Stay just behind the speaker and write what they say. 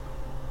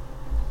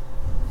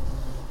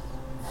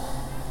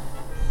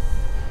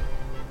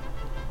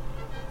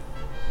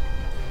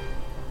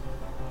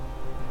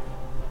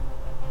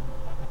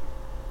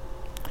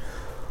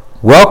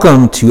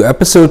Welcome to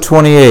episode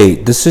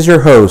 28. This is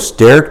your host,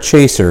 Derek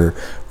Chaser,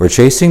 where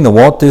chasing the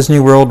Walt Disney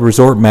World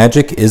Resort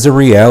magic is a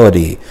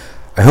reality.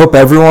 I hope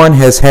everyone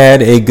has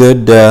had a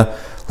good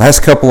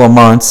last couple of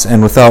months,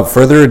 and without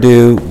further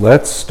ado,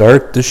 let's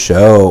start the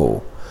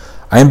show.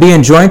 I am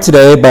being joined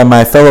today by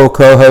my fellow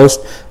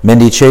co-host,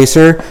 Mindy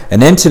Chaser,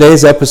 and in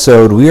today's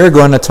episode, we are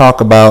going to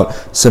talk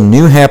about some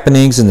new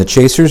happenings in the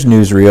Chasers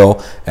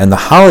newsreel and the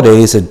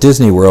holidays at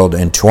Disney World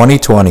in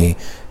 2020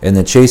 in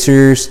the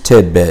Chasers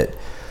Tidbit.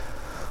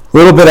 A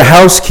little bit of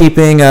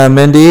housekeeping,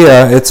 Mindy.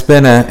 It's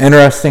been an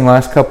interesting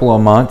last couple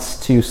of months,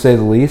 to say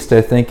the least,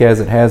 I think, as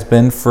it has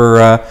been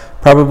for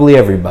probably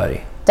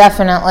everybody.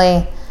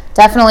 Definitely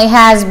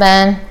has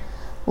been.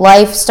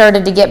 Life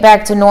started to get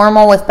back to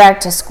normal with back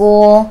to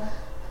school,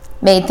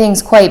 made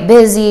things quite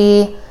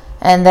busy,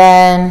 and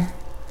then,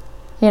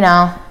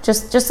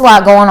 just a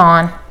lot going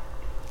on.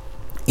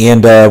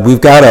 And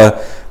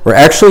we're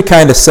actually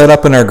kind of set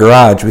up in our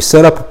garage. We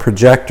set up a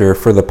projector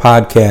for the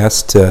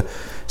podcast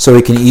so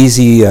we can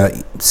see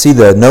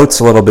the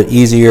notes a little bit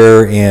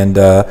easier, and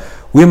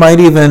we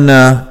might even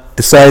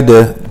decide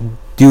to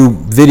do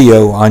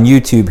video on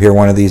YouTube here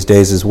one of these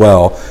days as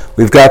well.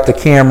 We've got the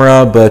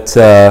camera, but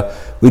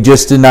we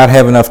just did not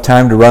have enough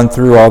time to run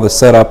through all the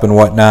setup and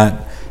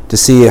whatnot to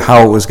see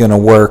how it was going to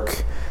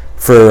work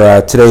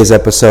for today's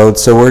episode.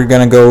 So we're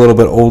going to go a little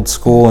bit old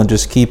school and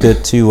just keep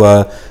it to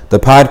the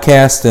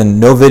podcast and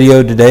no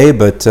video today,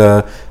 but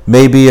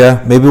maybe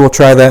we'll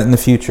try that in the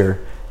future.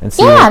 And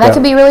see that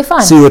could be really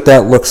fun. See what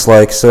that looks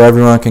like, so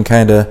everyone can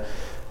kind of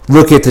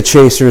look at the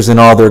Chasers in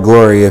all their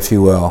glory, if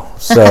you will.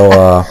 So,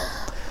 all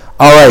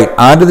right,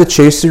 on to the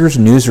Chasers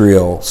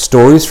newsreel.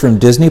 Stories from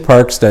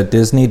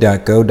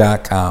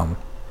DisneyParks.Disney.go.com.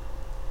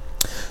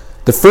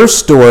 The first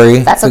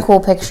story that's a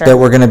cool picture that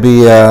we're going to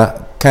be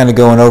kind of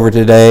going over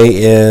today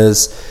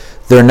is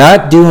they're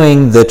not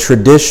doing the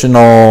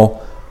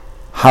traditional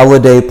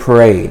holiday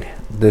parade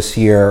this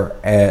year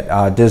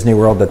at Disney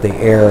World that they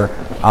air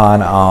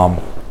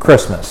on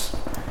Christmas.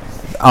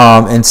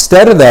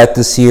 Instead of that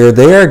this year,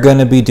 they are going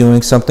to be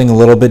doing something a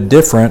little bit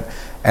different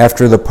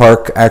after the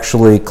park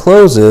actually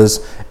closes,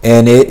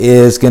 and it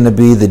is going to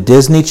be the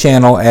Disney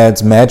Channel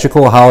adds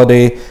magical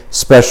holiday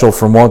special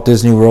from Walt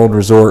Disney World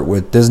Resort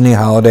with Disney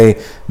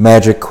Holiday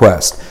Magic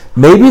Quest.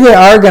 Maybe they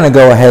are going to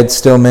go ahead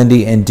still,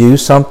 Mindy, and do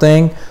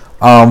something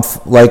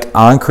like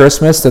on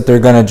Christmas that they're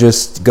going to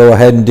just go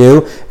ahead and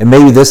do, and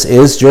maybe this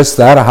is just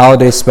that, a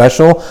holiday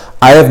special.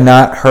 I have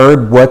not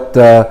heard what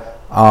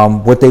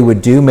they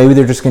would do. Maybe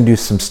they're just going to do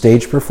some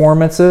stage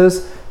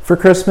performances for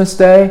Christmas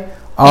Day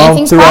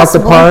throughout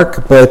the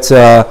park. But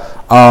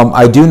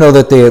I do know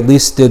that they at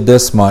least did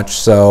this much.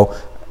 So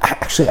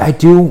actually,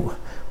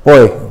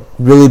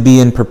 really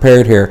being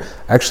prepared here.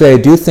 Actually, I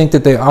do think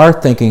that they are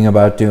thinking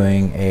about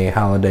doing a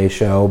holiday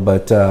show,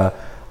 but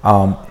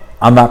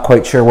I'm not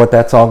quite sure what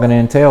that's all going to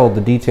entail.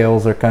 The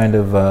details are kind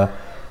of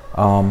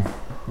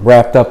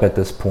wrapped up at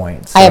this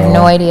point. So. I have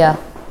no idea.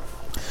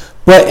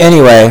 But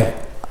anyway,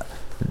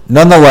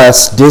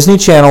 nonetheless, Disney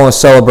Channel is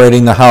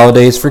celebrating the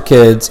holidays for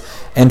kids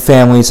and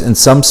families in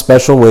some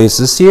special ways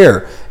this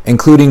year,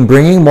 including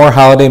bringing more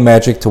holiday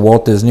magic to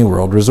Walt Disney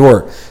World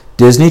Resort.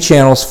 Disney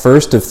Channel's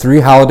first of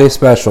 3 holiday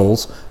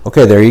specials,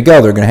 okay, there you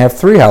go, they're going to have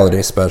 3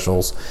 holiday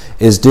specials,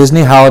 is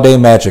Disney Holiday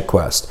Magic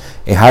Quest,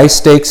 a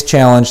high-stakes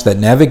challenge that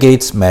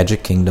navigates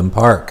Magic Kingdom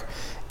Park.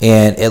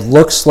 And it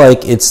looks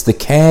like it's the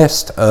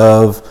cast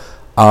of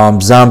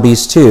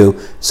Zombies 2,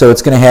 so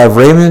it's going to have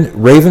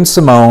Raven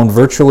Simone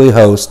virtually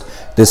host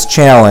this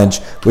challenge,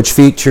 which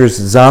features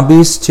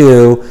Zombies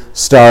 2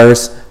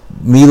 stars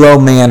Milo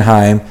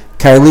Manheim,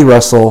 Kylie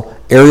Russell,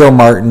 Ariel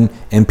Martin,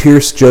 and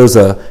Pierce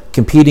Joza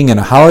competing in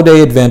a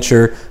holiday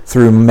adventure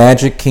through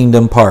Magic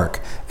Kingdom Park.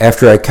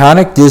 After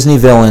iconic Disney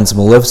villains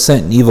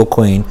Maleficent and Evil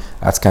Queen,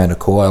 that's kind of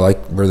cool, I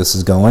like where this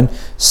is going,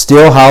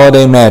 steal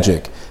holiday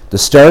magic. The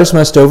stars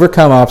must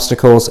overcome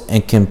obstacles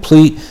and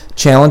complete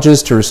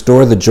challenges to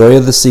restore the joy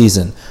of the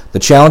season. The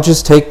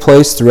challenges take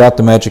place throughout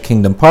the Magic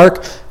Kingdom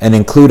Park and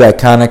include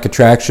iconic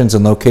attractions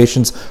and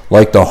locations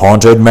like the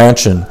Haunted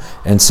Mansion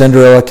and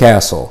Cinderella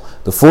Castle.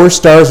 The 4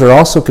 stars are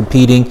also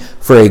competing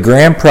for a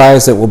grand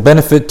prize that will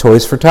benefit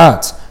Toys for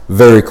Tots.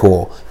 Very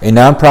cool. A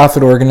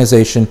nonprofit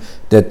organization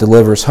that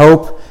delivers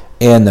hope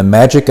and the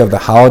magic of the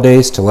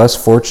holidays to less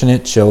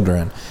fortunate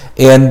children.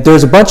 And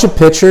there's a bunch of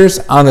pictures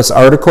on this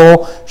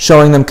article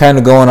showing them kind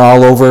of going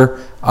all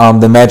over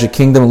the Magic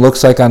Kingdom. It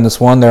looks like on this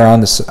one, they're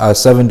on the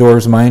Seven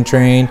Dwarfs Mine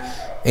Train.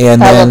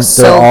 And that then they're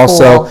so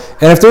also, cool.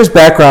 And if there's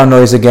background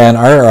noise again,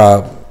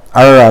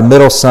 our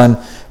middle son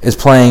is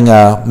playing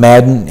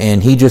Madden,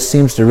 and he just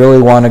seems to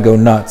really want to go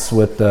nuts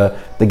with the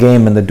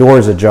game, and the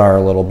door's ajar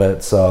a little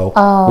bit, so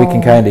we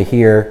can kind of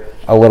hear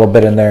a little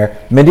bit in there.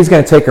 Mindy's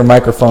going to take her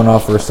microphone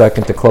off for a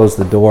second to close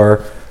the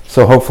door,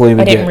 so hopefully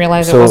we get a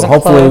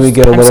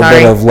little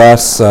bit of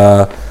less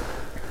of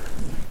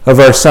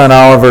our son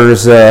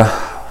Oliver's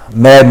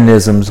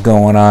Maddenisms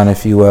going on,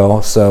 if you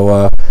will.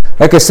 So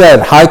like I said,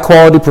 high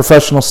quality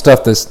professional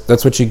stuff.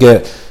 That's what you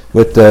get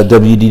with the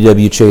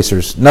WDW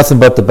Chasers. Nothing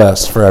but the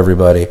best for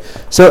everybody.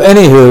 So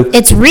anywho,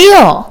 it's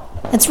real.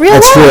 It's real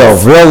It's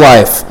life. real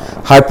life,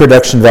 high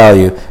production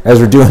value, as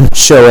we're doing the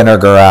show in our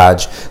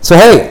garage. So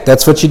hey,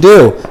 that's what you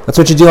do. That's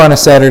what you do on a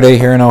Saturday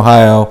here in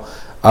Ohio.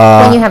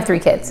 When you have 3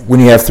 kids. When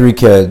you have 3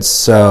 kids.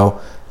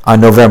 So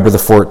on November the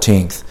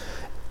 14th.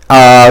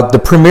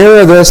 The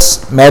premiere of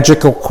this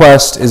Magical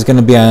Quest is going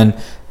to be on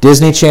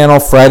Disney Channel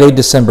Friday,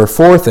 December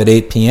 4th at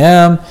 8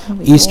 p.m.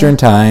 Eastern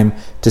Time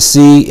to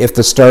see if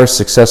the stars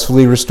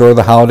successfully restore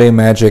the holiday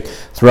magic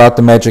throughout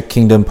the Magic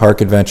Kingdom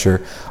Park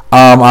adventure.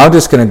 I'm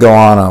just going to go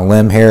on a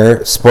limb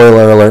here,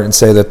 spoiler alert, and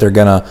say that they're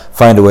going to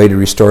find a way to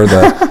restore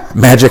the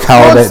magic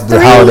holiday, Well,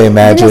 the holiday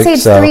magic. Didn't you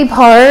say it's 3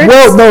 parts?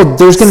 Well, no,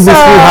 there's going to be 3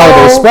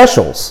 holiday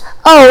specials.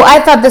 Oh, I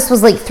thought this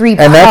was like 3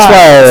 parts. And that's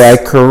why I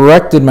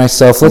corrected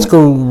myself. Let's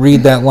go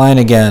read that line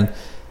again.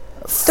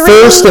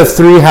 First of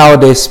 3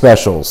 holiday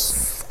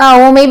specials. Oh,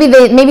 well, maybe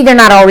they're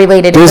not all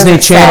related. Disney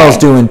Channel's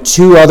doing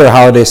 2 other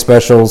holiday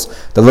specials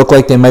that look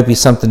like they might be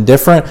something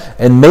different,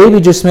 and maybe,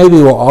 just maybe,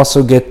 we'll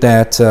also get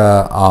that.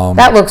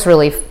 That looks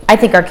really. I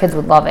think our kids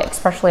would love it,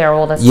 especially our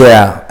oldest.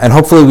 Yeah, and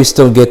hopefully we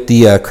still get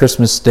the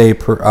Christmas Day.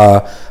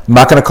 I'm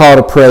not going to call it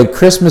a parade.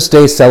 Christmas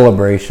Day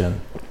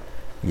celebration,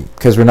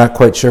 because we're not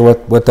quite sure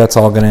what that's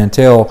all going to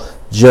entail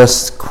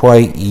just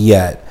quite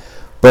yet.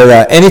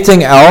 But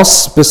anything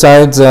else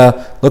besides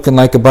looking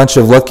like a bunch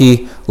of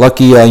lucky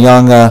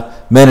young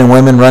men and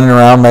women running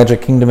around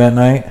Magic Kingdom at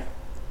night?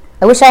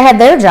 I wish I had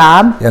their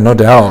job. Yeah, no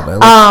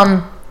doubt.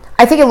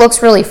 I think it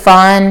looks really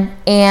fun,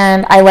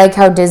 and I like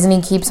how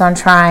Disney keeps on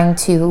trying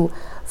to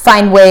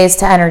find ways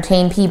to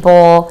entertain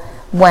people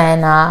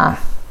when,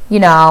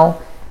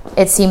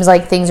 it seems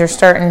like things are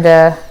starting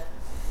to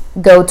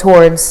go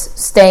towards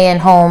staying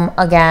home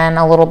again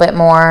a little bit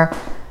more.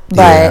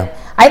 But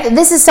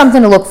this is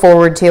something to look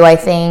forward to, I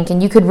think,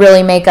 and you could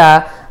really make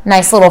a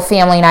nice little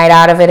family night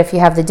out of it if you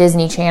have the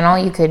Disney Channel.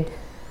 You could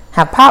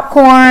have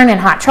popcorn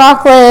and hot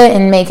chocolate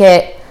and make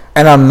it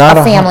I'm not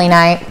a family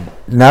night.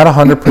 Not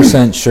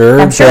 100% sure.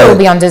 I'm sure it'll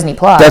be on Disney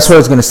Plus. That's what I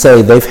was going to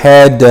say. They've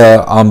had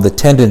the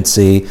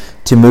tendency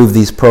to move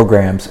these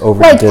programs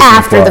over to Disney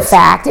after Plus. the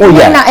fact. Oh,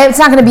 yeah. It's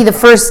not going to be the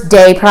first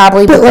day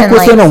probably, but then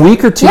within a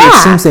week or 2,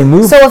 it seems they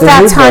move. So if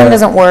that time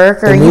doesn't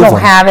work or you don't them.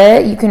 have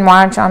it, you can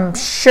watch. I'm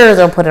sure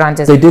they'll put it on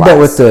Disney They did Plus. that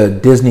with the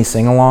Disney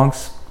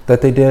sing-alongs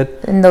that they did.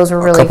 And those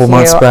were really couple cute.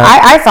 months back.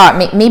 I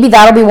thought maybe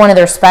that'll be one of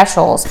their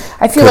specials.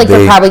 I feel like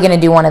they're probably going to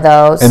do one of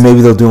those. And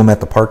maybe they'll do them at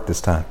the park this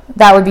time.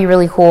 That would be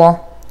really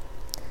cool.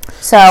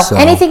 So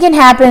anything can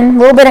happen. A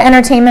little bit of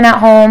entertainment at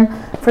home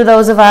for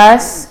those of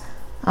us.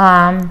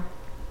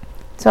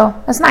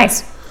 So that's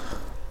nice.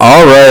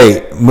 All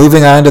right,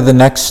 moving on to the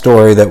next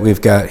story that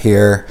we've got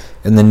here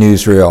in the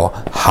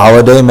newsreel.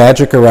 Holiday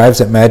Magic arrives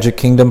at Magic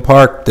Kingdom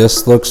Park.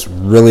 This looks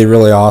really,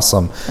 really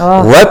awesome.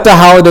 Oh. Let the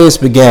holidays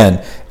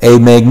begin. A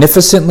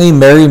magnificently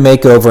merry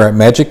makeover at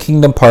Magic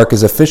Kingdom Park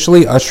is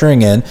officially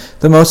ushering in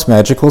the most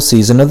magical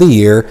season of the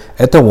year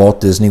at the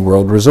Walt Disney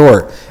World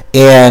Resort.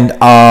 And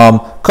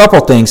couple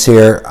things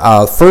here.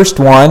 First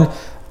one,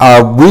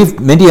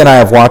 Mindy and I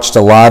have watched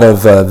a lot of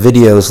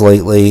videos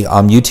lately,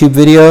 YouTube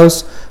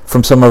videos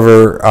from some of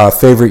her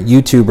favorite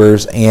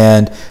YouTubers,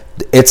 and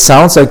it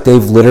sounds like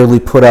they've literally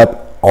put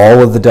up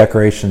all of the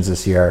decorations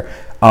this year.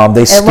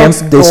 They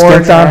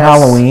skipped on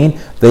Halloween.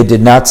 They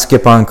did not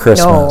skip on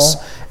Christmas.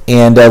 No.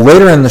 And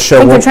later in the show, I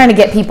think they're trying to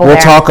get people. We'll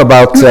talk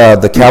about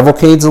the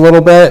cavalcades a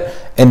little bit,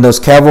 and those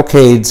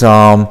cavalcades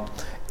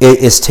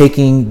is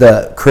taking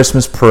the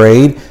Christmas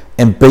parade,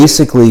 and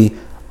basically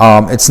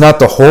it's not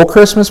the whole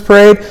Christmas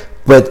parade,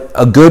 but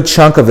a good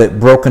chunk of it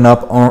broken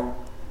up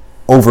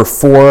over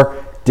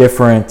 4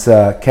 different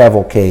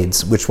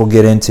cavalcades, which we'll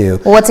get into.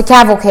 Well, what's a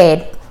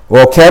cavalcade?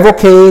 Well,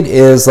 cavalcade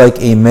is like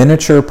a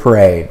miniature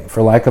parade,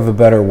 for lack of a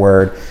better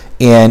word,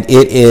 and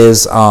it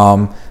is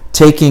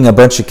taking a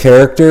bunch of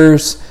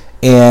characters,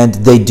 and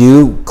they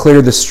do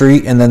clear the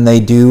street, and then they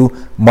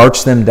do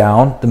march them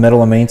down the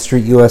middle of Main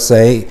Street,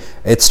 USA.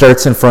 It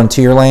starts in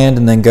Frontierland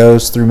and then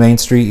goes through Main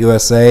Street,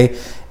 USA,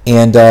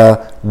 and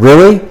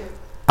really,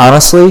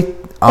 honestly,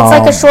 it's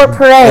like a short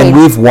parade. And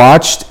we've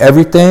watched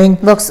everything.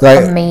 Looks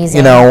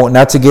amazing.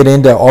 Not to get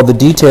into all the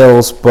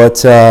details,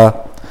 but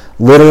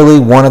literally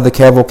one of the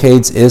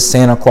cavalcades is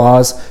Santa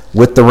Claus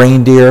with the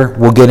reindeer.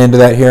 We'll get into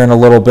that here in a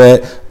little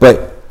bit.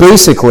 But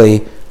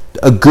basically,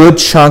 a good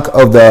chunk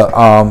of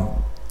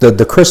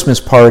the Christmas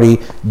party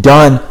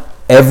done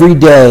every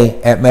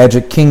day at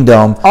Magic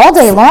Kingdom. All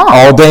day long.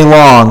 All day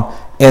long.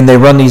 And they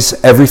run these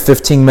every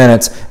 15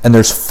 minutes. And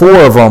there's 4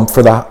 of them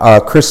for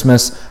the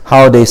Christmas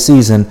holiday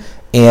season.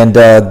 And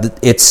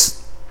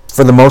it's,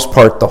 for the most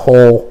part, the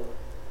whole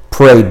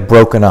parade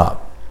broken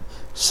up.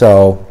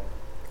 So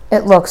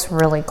it looks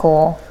really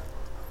cool.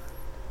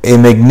 A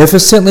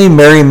magnificently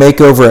merry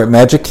makeover at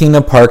Magic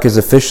Kingdom Park is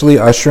officially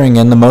ushering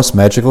in the most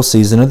magical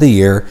season of the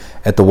year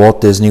at the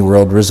Walt Disney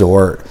World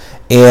Resort.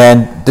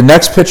 And the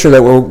next picture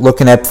that we're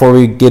looking at before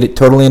we get it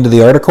totally into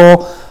the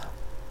article,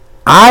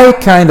 I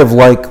kind of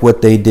like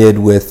what they did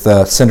with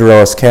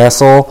Cinderella's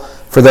Castle.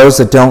 For those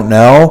that don't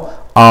know,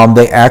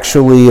 they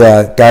actually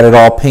got it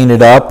all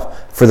painted up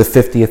for the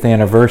 50th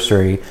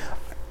anniversary.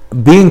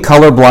 Being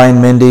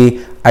colorblind,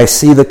 Mindy, I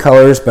see the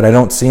colors, but I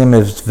don't see them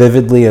as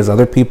vividly as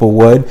other people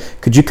would.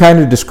 Could you kind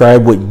of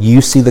describe what you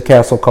see the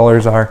castle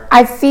colors are?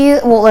 I feel,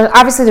 well,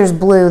 obviously there's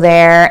blue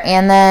there,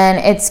 and then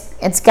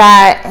it's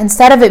got,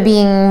 instead of it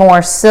being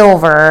more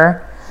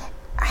silver,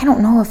 I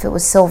don't know if it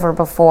was silver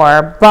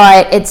before,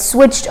 but it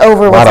switched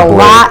over with a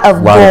lot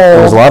of gold.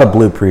 There was a lot of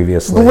blue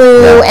previously.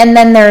 Blue, yeah. And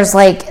then there's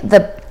like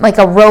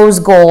a rose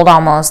gold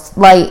almost,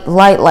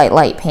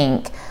 light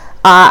pink.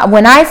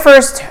 When I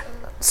first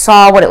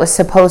saw what it was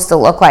supposed to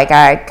look like,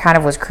 I kind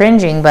of was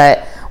cringing,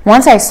 but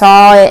once I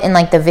saw it in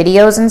like the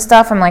videos and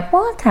stuff, I'm like,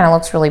 well, it kind of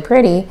looks really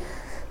pretty.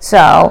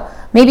 So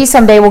maybe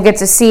someday we'll get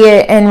to see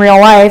it in real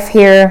life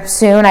here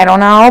soon. I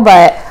don't know,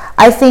 but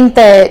I think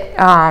that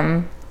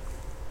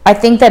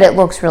it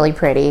looks really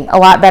pretty, a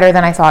lot better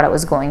than I thought it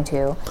was going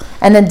to,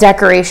 and the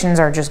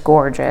decorations are just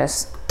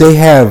gorgeous. They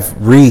have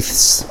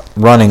wreaths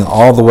running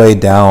all the way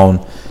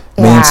down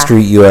Main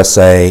Street,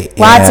 USA.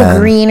 Lots of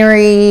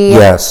greenery.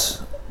 Yes.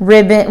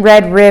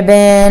 Red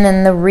ribbon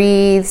and the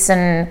wreaths,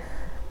 and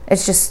it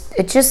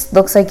just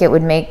looks like it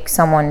would make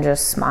someone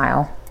just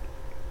smile.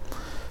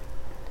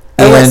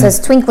 It says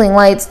twinkling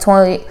lights,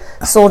 toy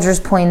soldiers,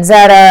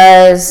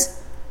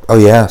 poinsettias. Oh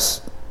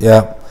yes,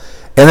 yeah.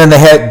 And then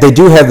they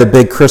do have the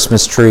big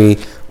Christmas tree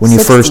when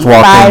you first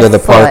walk into the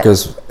park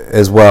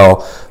as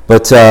well.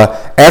 But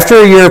after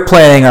a year of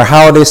planning, our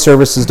holiday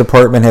services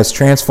department has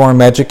transformed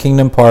Magic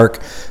Kingdom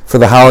Park for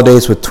the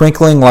holidays with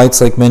twinkling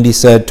lights, like Mindy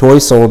said, toy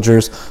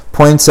soldiers,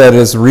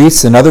 poinsettias,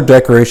 wreaths, and other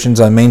decorations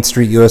on Main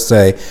Street,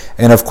 USA,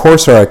 and of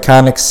course our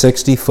iconic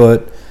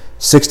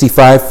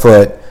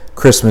 65-foot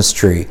Christmas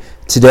tree.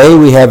 Today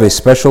we have a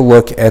special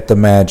look at the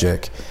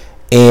magic,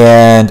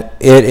 and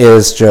it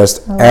is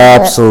just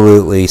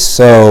absolutely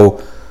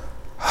so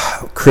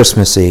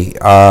Christmassy.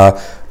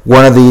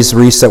 One of these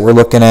wreaths that we're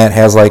looking at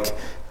has like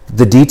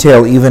the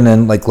detail even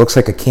in like looks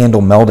like a candle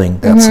melting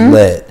that's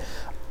lit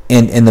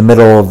in the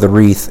middle of the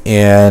wreath,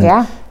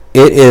 and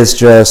it is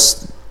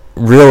just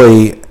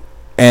really,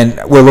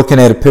 and we're looking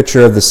at a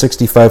picture of the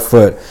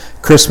 65-foot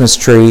Christmas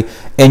tree,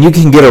 and you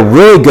can get a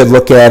really good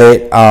look at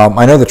it.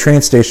 I know the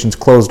train station's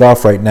closed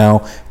off right now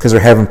because they're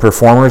having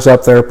performers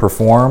up there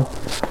perform,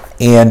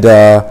 and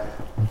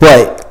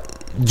but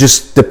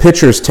just the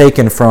pictures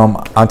taken from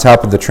on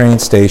top of the train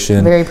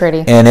station, very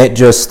pretty, and it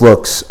just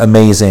looks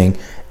amazing.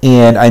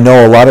 And I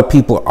know a lot of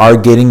people are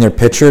getting their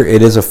picture.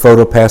 It is a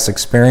PhotoPass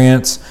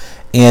experience.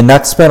 And not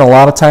to spend a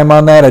lot of time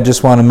on that, I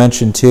just want to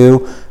mention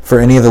too, for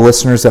any of the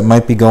listeners that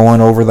might be going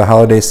over the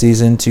holiday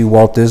season to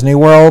Walt Disney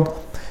World,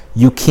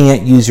 you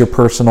can't use your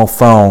personal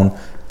phone.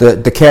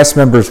 The cast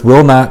members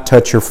will not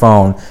touch your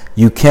phone.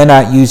 You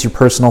cannot use your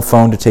personal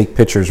phone to take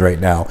pictures right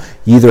now.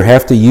 You either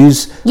have to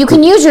use... You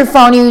can use your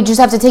phone, you just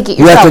have to take it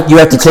yourself. You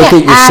have to take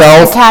it yourself.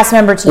 Ask the cast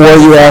member to use your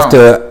phone. Or you have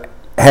to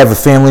have a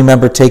family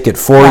member take it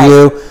for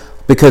you,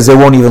 because they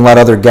won't even let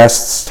other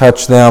guests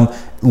touch them.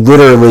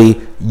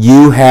 Literally,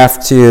 you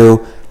have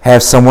to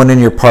have someone in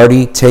your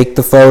party take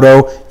the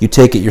photo. You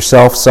take it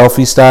yourself,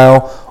 selfie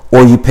style,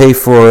 or you pay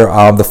for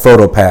the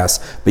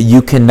PhotoPass. But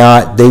you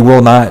cannot, they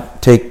will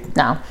not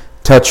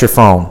touch your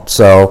phone.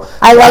 So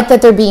I like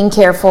that they're being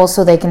careful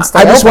so they can stay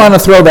I just open. want to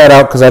throw that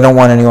out because I don't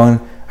want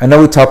anyone, I know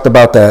we talked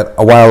about that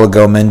a while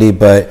ago, Mindy,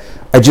 but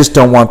I just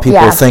don't want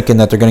people thinking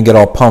that they're going to get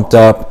all pumped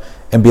up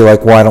and be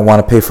like, well, I don't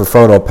want to pay for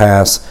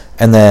PhotoPass,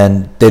 and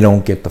then they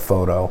don't get the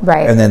photo.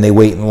 Right. And then they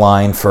wait in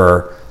line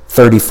for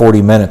 30,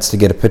 40 minutes to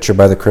get a picture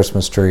by the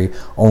Christmas tree,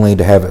 only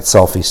to have it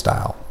selfie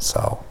style.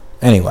 So,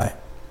 anyway.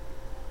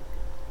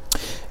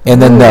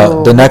 And then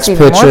the next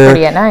picture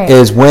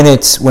is when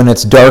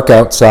it's dark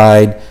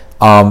outside,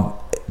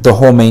 the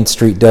whole Main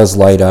Street does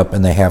light up,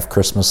 and they have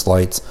Christmas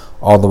lights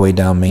all the way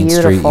down Main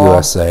Street,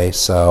 USA.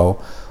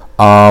 So,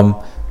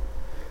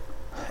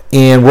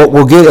 and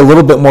we'll get a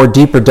little bit more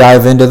deeper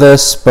dive into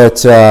this,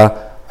 but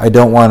I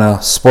don't want to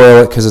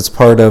spoil it because it's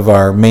part of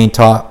our main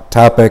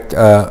topic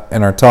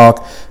in our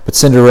talk. But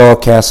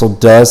Cinderella Castle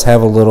does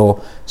have a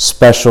little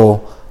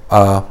special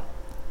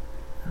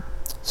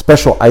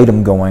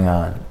item going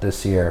on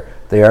this year.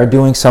 They are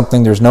doing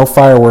something. There's no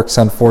fireworks,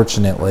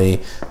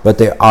 unfortunately, but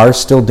they are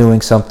still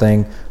doing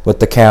something with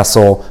the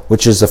castle,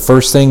 which is the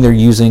first thing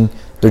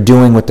they're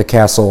doing with the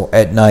castle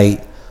at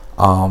night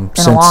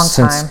since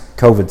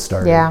COVID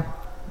started. Yeah.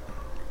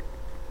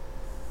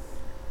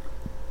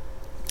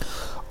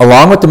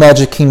 Along with the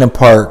Magic Kingdom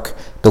Park,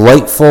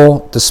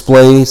 delightful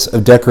displays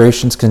of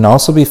decorations can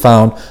also be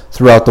found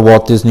throughout the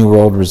Walt Disney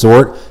World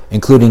Resort,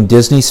 including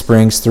Disney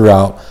Springs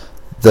throughout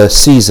the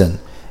season.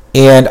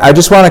 And I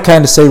just want to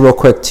kind of say real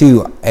quick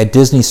too, at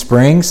Disney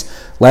Springs,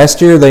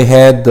 last year they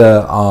had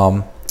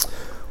the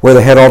where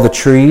they had all the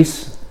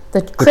trees,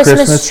 the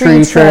Christmas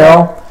tree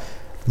trail.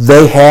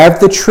 They have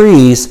the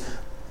trees,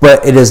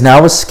 but it is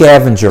now a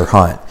scavenger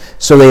hunt.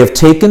 So they have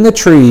taken the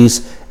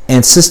trees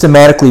and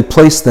systematically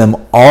placed them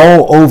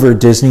all over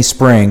Disney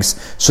Springs,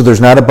 so there's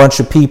not a bunch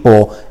of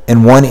people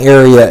in one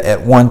area at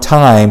one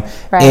time.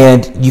 Right.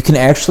 And you can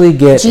actually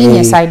get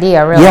genius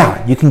idea, really.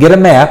 Yeah, you can get a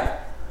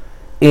map,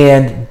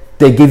 and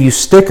they give you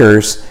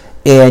stickers,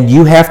 and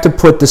you have to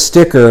put the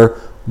sticker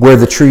where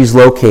the tree's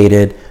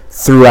located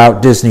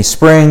throughout Disney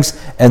Springs,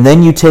 and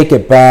then you take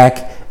it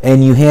back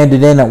and you hand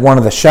it in at one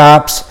of the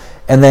shops,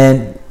 and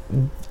then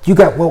you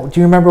got, well, do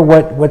you remember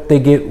what they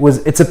get?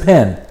 It's a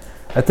pin.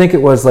 I think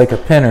it was like a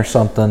pin or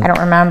something. I don't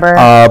remember.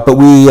 But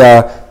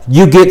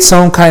you get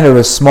some kind of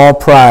a small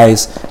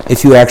prize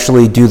if you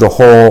actually do the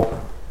whole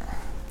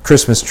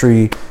Christmas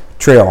tree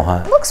trail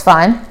hunt. Looks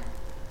fun.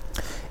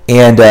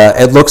 And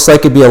it looks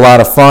like it'd be a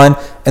lot of fun,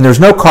 and there's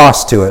no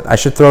cost to it. I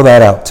should throw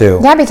that out too.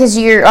 Yeah, because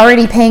you're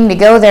already paying to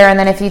go there, and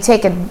then if you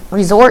take a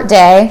resort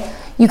day,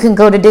 you can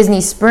go to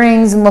Disney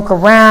Springs and look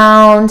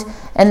around,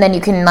 and then you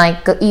can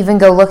even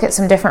go look at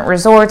some different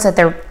resorts at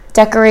their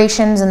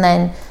decorations, and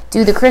then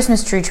do the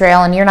Christmas tree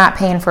trail, and you're not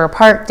paying for a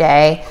park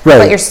day, right,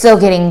 but you're still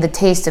getting the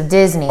taste of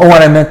Disney. Oh,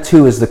 what I meant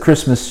too is the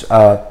Christmas,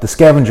 the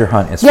scavenger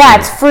hunt is free. Yeah,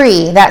 it's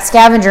free. That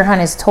scavenger hunt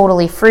is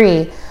totally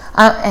free.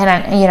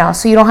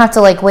 So you don't have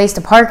to waste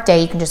a park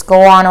day. You can just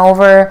go on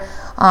over,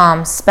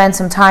 spend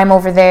some time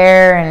over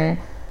there, and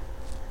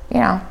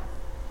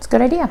it's a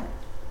good idea.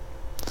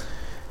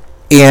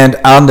 And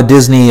on the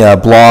Disney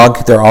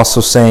blog, they're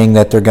also saying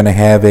that they're going to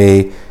have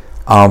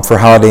for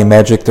Holiday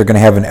Magic, they're going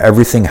to have an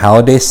Everything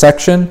Holiday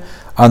section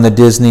on the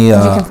Disney you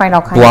can find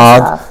all kinds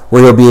blog, of stuff,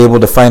 where you'll be able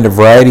to find a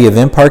variety of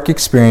in-park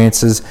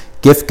experiences,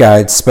 gift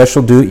guides,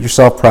 special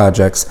do-it-yourself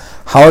projects,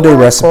 holiday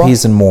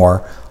recipes, and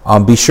more.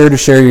 Be sure to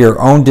share your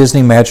own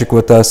Disney magic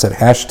with us at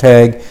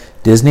hashtag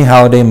Disney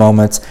Holiday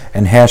Moments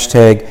and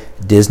hashtag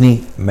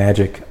Disney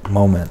Magic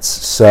Moments.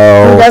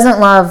 So who doesn't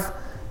love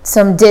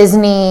some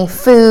Disney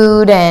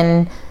food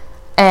and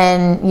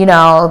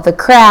the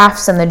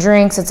crafts and the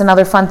drinks? It's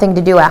another fun thing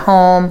to do at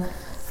home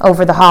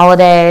over the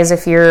holidays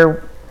if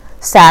you're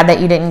sad that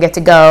you didn't get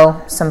to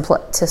go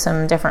to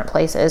some different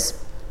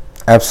places.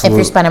 Absolutely. If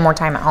you're spending more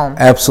time at home.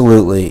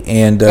 Absolutely.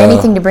 And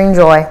anything to bring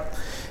joy.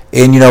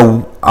 And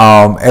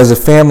as a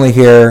family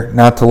here,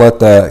 not to let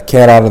the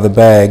cat out of the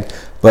bag,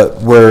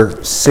 but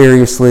we're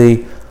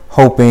seriously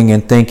hoping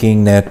and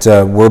thinking that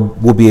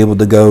we'll be able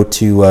to go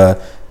to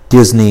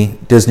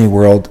Disney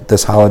World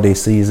this holiday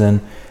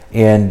season.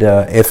 And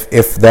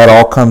if that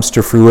all comes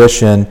to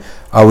fruition,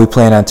 we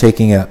plan on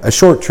taking a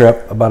short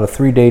trip, about a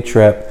 3-day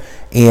trip.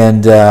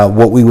 And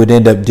what we would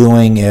end up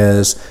doing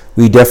is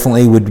we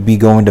definitely would be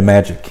going to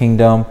Magic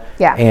Kingdom.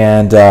 Yeah.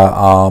 And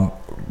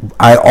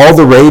all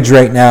the rage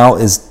right now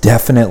is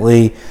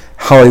definitely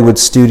Hollywood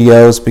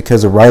Studios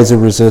because of Rise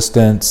of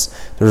Resistance.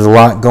 There's a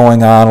lot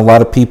going on, a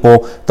lot of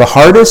people. The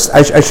hardest,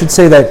 I should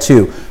say that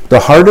too,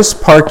 the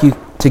hardest park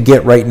to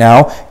get right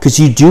now, because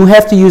you do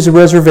have to use a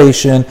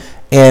reservation,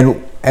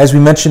 and as we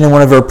mentioned in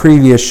one of our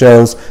previous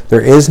shows,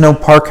 there is no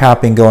park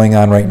hopping going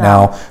on right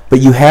now,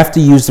 but you have to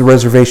use the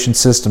reservation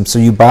system. So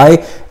you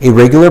buy a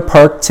regular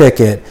park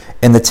ticket,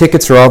 and the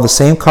tickets are all the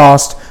same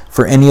cost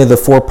for any of the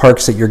 4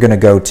 parks that you're going to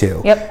go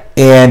to. Yep.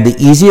 And the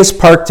easiest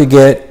park to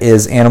get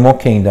is Animal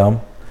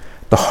Kingdom.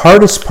 The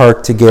hardest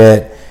park to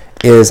get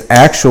is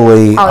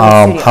actually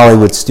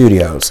Hollywood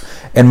Studios.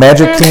 And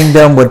Magic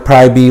Kingdom would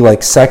probably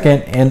be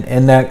second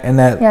in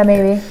that. Yeah,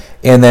 maybe.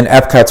 And then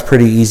Epcot's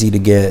pretty easy to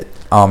get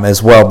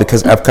as well,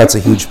 because Epcot's a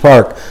huge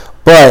park.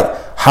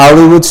 But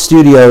Hollywood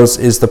Studios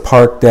is the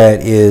park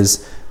that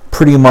is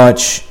pretty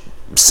much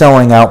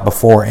selling out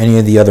before any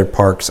of the other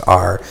parks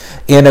are.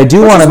 And I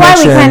do want to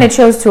mention, why we kind of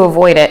chose to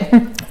avoid it.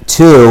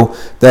 too,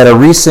 that a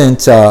recent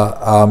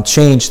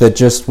change that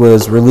just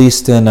was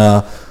released in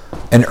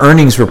an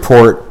earnings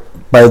report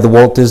by the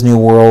Walt Disney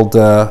World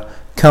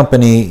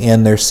company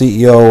and their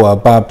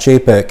CEO, Bob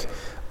Chapek.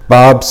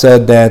 Bob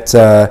said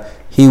that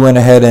he went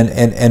ahead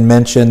and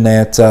mentioned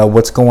that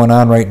what's going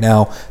on right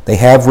now, they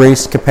have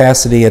raised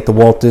capacity at the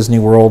Walt Disney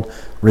World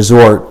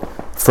Resort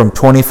from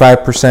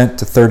 25%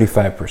 to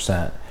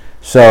 35%.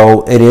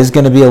 So it is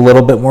going to be a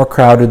little bit more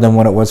crowded than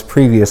what it was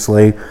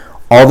previously.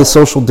 All the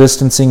social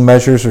distancing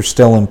measures are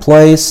still in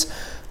place,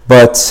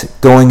 but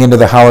going into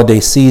the holiday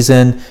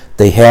season,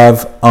 they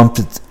have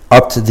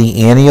upped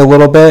the ante a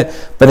little bit.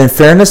 But in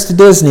fairness to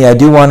Disney, I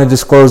do want to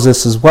disclose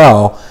this as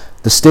well.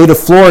 The state of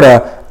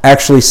Florida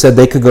actually said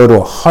they could go to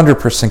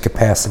 100%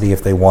 capacity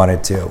if they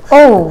wanted to.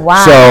 Oh,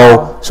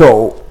 wow.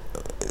 So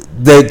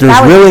there's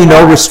really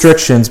no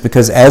restrictions,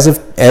 because as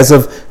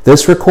of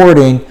this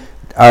recording,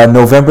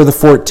 November the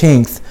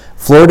 14th,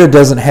 Florida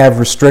doesn't have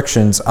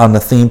restrictions on the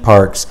theme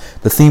parks.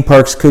 The theme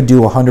parks could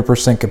do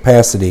 100%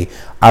 capacity.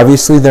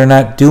 Obviously, they're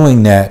not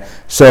doing that.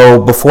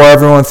 So before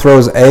everyone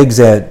throws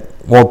eggs at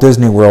Walt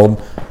Disney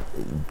World,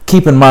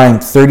 keep in mind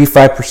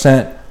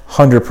 35%,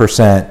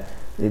 100%.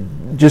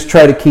 Just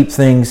try to keep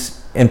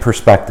things in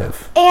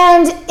perspective.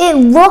 And it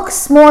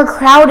looks more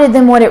crowded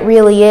than what it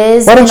really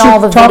is in all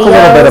the videos. Talk a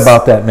little bit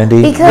about that,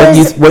 Mindy?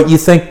 Because what you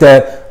think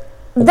that...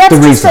 That's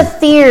just a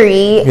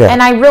theory,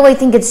 and I really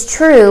think it's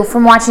true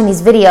from watching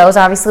these videos.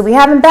 Obviously, we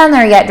haven't been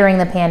there yet during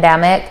the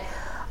pandemic,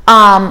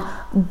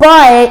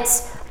 but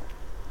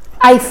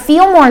I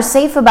feel more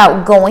safe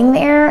about going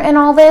there and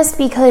all this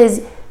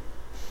because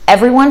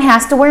everyone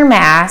has to wear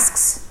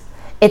masks.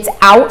 It's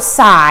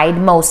outside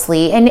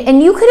mostly,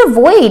 and you could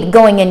avoid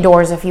going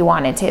indoors if you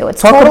wanted to.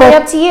 It's totally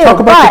up to you. Talk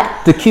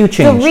about the queue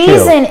change, the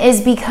reason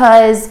is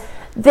because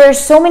There's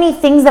so many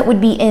things that would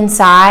be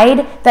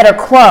inside that are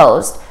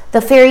closed.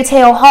 The Fairy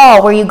Tale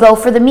Hall where you go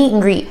for the meet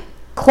and greet,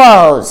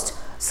 closed.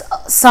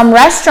 Some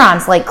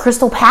restaurants like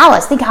Crystal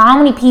Palace, think how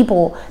many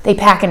people they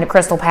pack into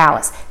Crystal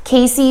Palace.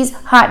 Casey's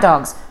Hot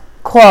Dogs,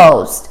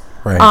 closed.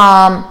 Right.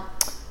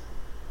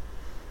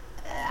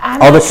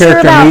 All the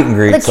character meet and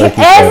greets,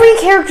 every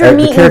character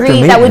meet and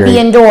greet that would be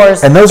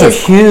indoors, and those are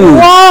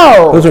huge.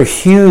 Closed. Those are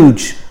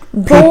huge.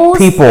 Those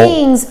people.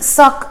 Things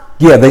suck.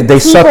 Yeah, they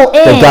suck.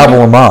 They gobble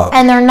them up,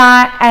 and they're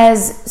not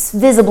as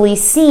visibly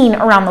seen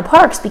around the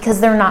parks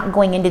because they're not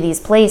going into these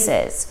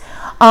places.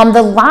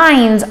 The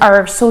lines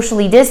are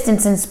socially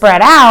distanced and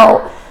spread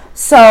out,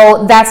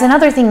 so that's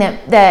another thing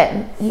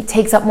that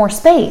takes up more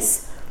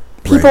space.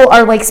 People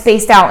are like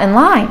spaced out in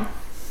line,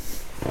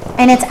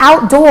 and it's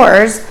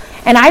outdoors.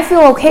 And I feel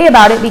okay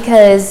about it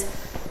because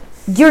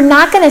you're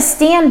not going to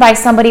stand by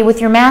somebody with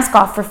your mask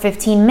off for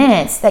 15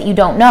 minutes that you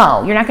don't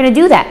know. You're not going to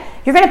do that.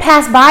 You're going to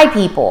pass by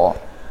people.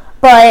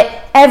 But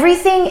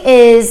everything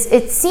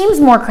it seems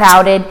more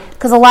crowded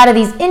because a lot of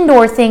these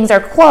indoor things are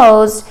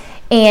closed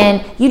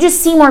and you just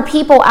see more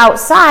people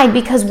outside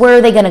because where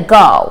are they going to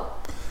go?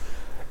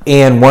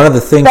 And one of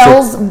the things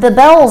the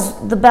bells.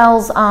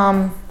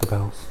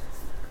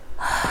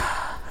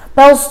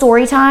 Belle's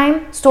story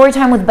time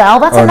with Belle.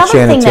 That's another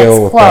thing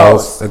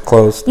that's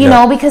closed. You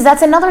know, because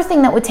that's another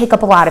thing that would take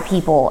up a lot of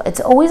people.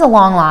 It's always a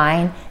long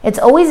line. It's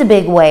always a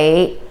big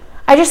wait.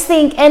 I just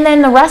think, and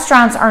then the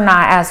restaurants are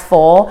not as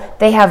full.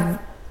 They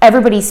have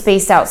everybody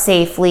spaced out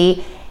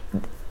safely.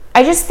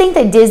 I just think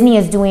that Disney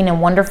is doing a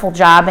wonderful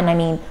job. And I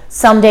mean,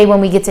 someday when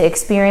we get to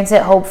experience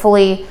it,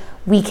 hopefully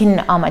we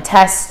can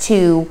attest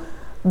to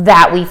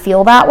that we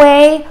feel that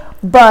way.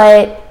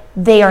 But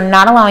they are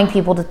not allowing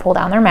people to pull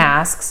down their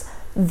masks.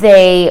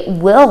 They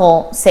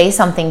will say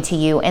something to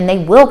you and they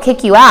will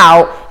kick you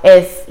out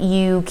if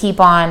you keep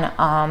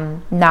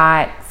on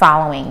not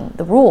following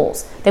the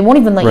rules. They won't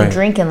even let you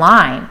drink in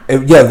line.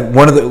 Yeah,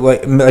 one of the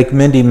like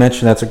Mindy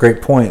mentioned, that's a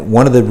great point.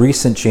 One of the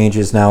recent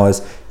changes now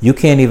is you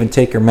can't even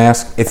take your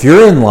mask if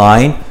you're in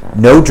line.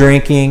 No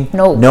drinking,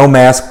 no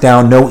mask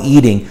down, no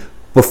eating.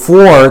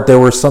 Before there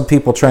were some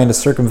people trying to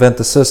circumvent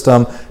the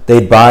system.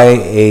 They'd buy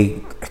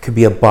it could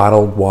be a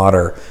bottled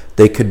water.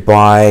 They could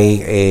buy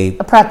a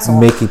pretzel.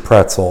 Mickey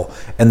pretzel,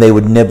 and they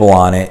would nibble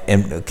on it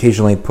and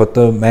occasionally put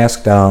the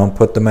mask down,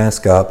 put the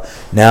mask up.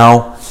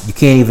 Now, you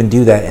can't even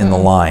do that in the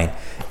line.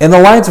 And the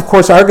lines, of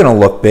course, are going to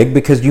look big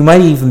because you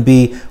might even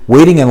be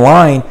waiting in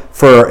line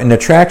for an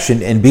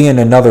attraction and be in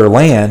another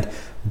land,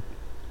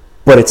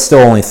 but it's still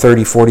only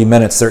 30, 40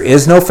 minutes. There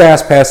is no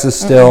Fast Passes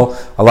still.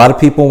 A lot of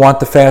people want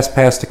the Fast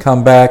Pass to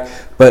come back,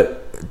 but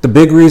the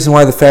big reason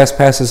why the Fast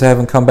Passes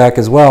haven't come back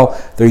as well,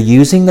 they're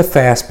using the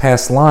Fast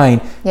Pass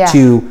line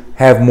to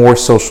have more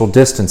social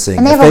distancing.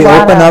 If they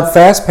open up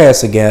Fast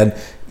Pass again,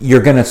 you're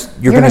gonna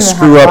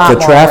screw up the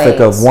traffic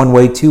of one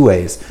way, two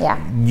ways. Yeah.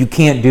 You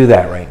can't do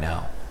that right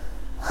now.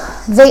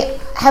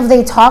 Have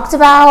they talked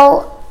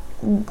about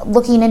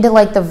looking into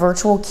like the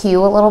virtual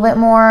queue a little bit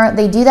more?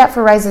 They do that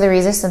for Rise of the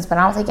Resistance, but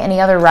I don't think any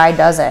other ride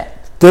does it.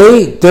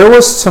 There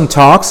was some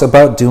talks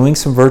about doing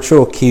some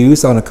virtual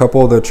queues on a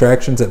couple of the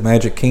attractions at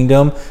Magic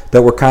Kingdom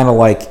that were kind of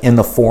like in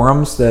the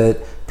forums that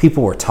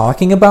people were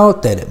talking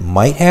about that it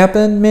might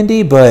happen,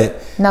 Mindy,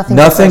 but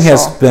nothing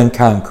has been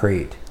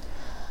concrete.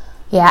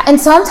 Yeah,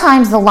 and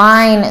sometimes the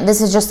line,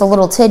 this is just a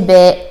little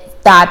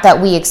tidbit that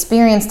we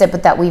experienced it,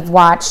 but that we've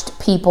watched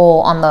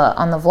people on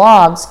the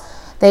vlogs,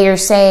 they are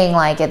saying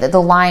like the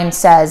line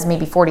says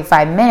maybe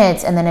 45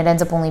 minutes and then it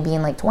ends up only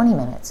being like 20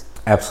 minutes.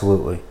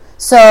 Absolutely.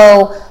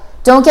 So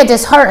don't get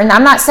disheartened.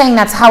 I'm not saying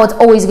that's how it's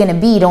always going to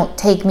be. Don't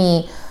take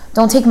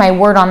my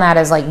word on that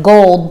as like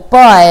gold,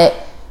 but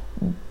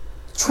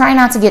try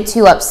not to get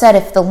too upset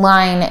if the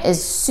line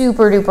is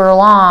super duper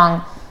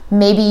long.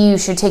 Maybe you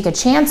should take a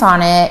chance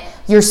on it.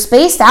 You're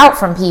spaced out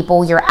from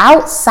people. You're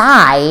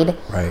outside.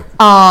 Right.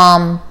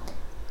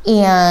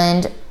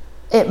 And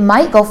it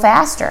might go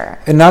faster.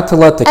 And not to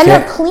let the cat,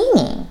 they're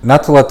cleaning.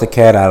 Not to let the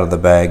cat out of the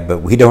bag, but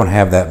we don't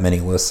have that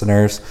many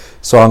listeners.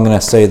 So I'm going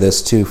to say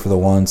this too for the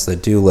ones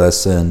that do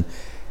listen.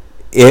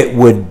 It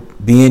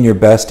would be in your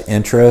best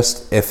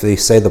interest if they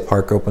say the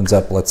park opens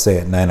up, let's say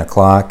at 9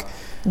 o'clock.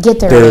 Get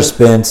there. There's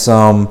been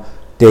some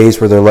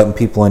days where they're letting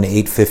people in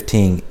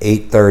 8:15,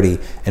 8:30,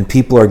 and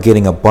people are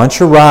getting a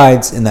bunch of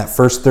rides in that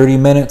first 30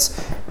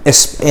 minutes.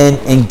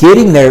 And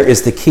getting there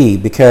is the key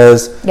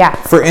because,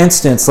 for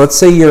instance, let's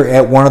say you're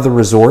at one of the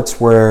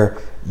resorts where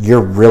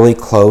you're really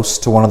close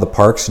to one of the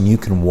parks and you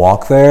can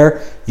walk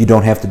there. You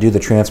don't have to do the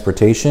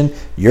transportation.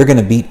 You're going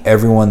to beat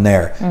everyone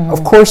there. Mm-hmm.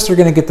 Of course, they're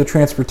going to get the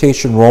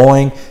transportation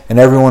rolling and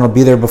everyone will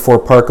be there before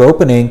park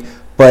opening,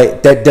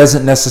 but that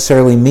doesn't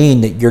necessarily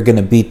mean that you're going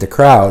to beat the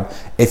crowd.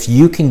 If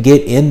you can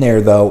get in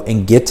there, though,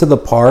 and get to the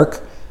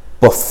park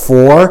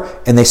before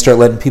and they start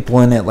letting people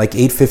in at like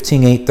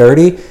 8:15,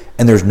 8:30,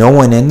 and there's no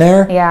one in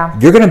there,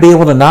 you're going to be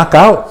able to knock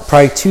out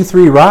probably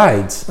 2-3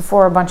 rides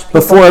before a bunch of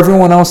people. Before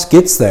everyone else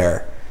gets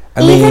there.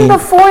 Even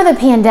before the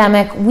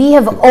pandemic, we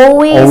have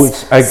always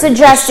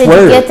suggested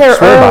to get there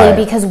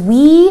early because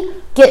we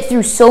get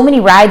through so many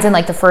rides in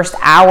like the first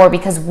hour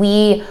because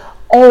we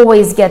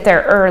always get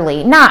there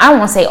early. I don't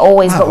want to say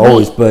always, Not but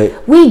always,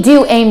 but we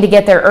do aim to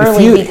get there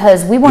early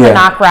because we want to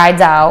knock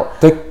rides out.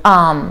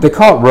 They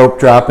call it rope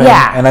dropping,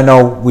 and I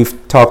know we've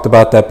talked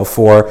about that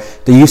before.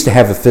 They used to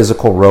have a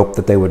physical rope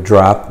that they would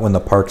drop when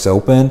the parks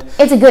opened.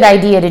 It's a good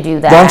idea to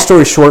do that. Long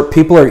story short,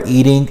 people are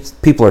eating,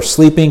 people are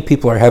sleeping,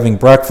 people are having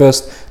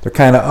breakfast. They're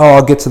kind of,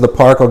 I'll get to the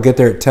park, I'll get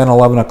there at 10,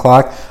 11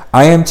 o'clock.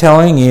 I am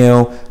telling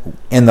you,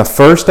 in the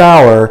first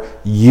hour,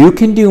 you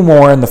can do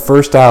more in the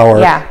first hour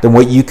than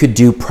what you could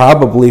do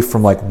probably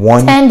from like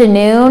 10 to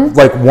noon.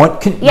 Like 1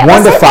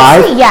 to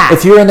 5.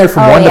 If you're in there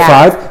from 1 to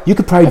 5, you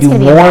could probably do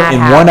more in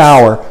 1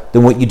 hour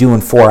than what you do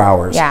in 4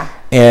 hours. Yeah.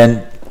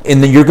 And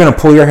then you're going to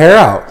pull your hair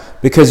out.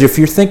 Because if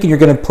you're thinking you're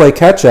going to play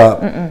catch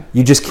up,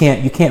 you just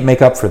can't. You can't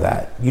make up for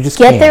that. You just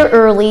get there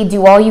early,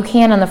 do all you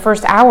can in the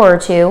first hour or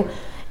two,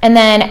 and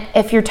then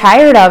if you're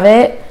tired of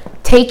it,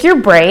 take your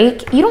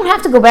break. You don't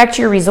have to go back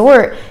to your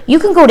resort. You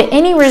can go to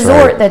any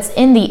resort that's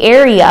in the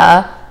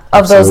area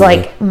of those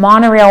like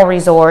monorail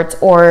resorts,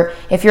 or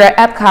if you're at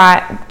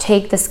Epcot,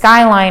 take the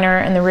Skyliner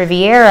and the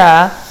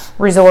Riviera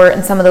resort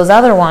and some of those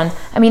other ones.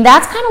 I mean,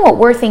 that's kind of what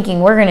we're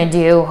thinking we're going to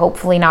do,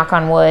 hopefully, knock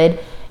on wood,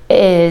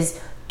 is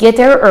get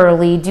there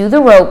early, do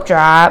the rope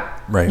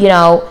drop, you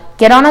know,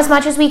 get on as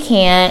much as we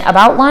can,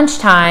 about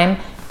lunchtime,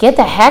 get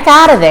the heck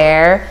out of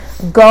there,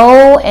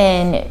 go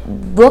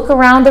and look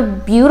around the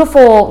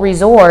beautiful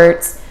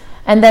resorts,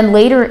 and then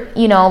later,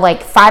 you know,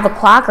 like 5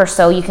 o'clock or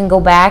so, you can go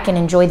back and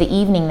enjoy the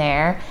evening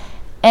there,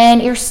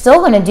 and you're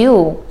still going to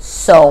do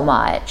so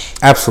much.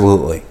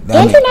 Absolutely.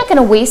 And you're not going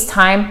to waste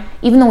time,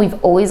 even though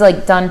we've always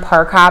like done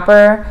park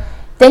hopper.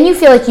 Then you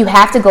feel like you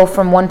have to go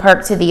from one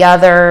park to the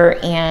other,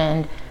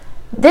 and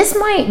this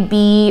might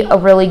be a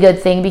really good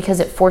thing because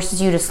it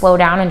forces you to slow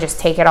down and just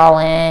take it all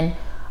in.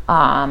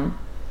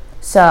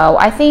 So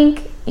I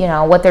think, you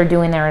know, what they're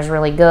doing there is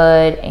really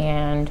good,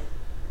 and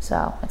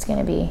so it's going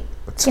to be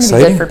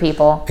good for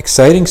people.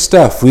 Exciting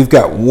stuff. We've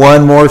got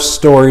one more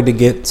story to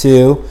get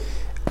to,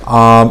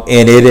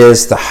 and it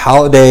is the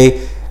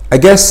holiday. I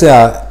guess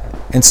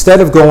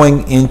instead of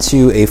going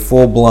into a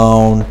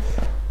full-blown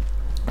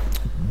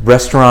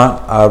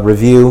restaurant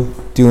review,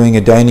 doing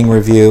a dining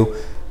review,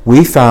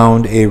 we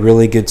found a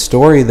really good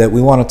story that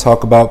we want to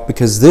talk about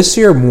because this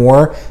year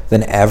more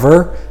than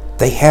ever,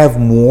 they have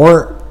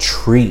more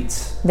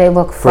treats. They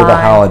look for the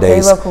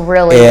holidays. They look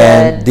really good.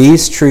 And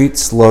these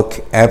treats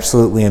look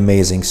absolutely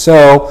amazing.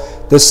 So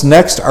this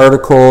next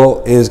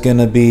article is going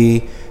to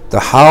be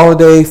the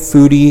Holiday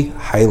Foodie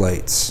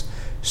Highlights.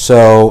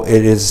 So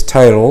it is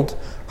titled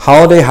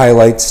Holiday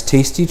Highlights,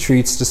 Tasty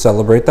Treats to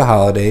Celebrate the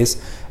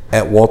Holidays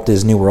at Walt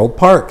Disney World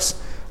Parks.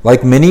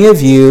 Like many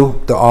of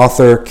you, the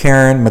author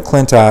Karen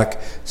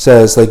McClintock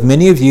says, like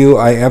many of you,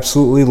 I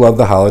absolutely love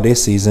the holiday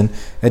season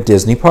at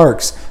Disney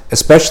parks,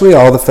 especially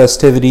all the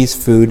festivities,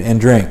 food, and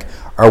drink.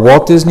 Our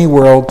Walt Disney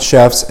World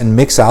chefs and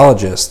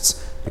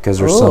mixologists, because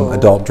there's some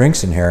adult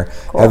drinks in here,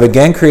 have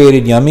again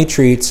created yummy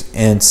treats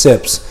and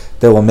sips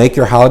that will make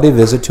your holiday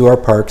visit to our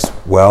parks,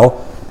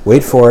 well,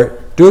 wait for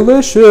it,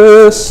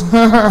 delicious.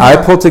 I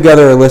pulled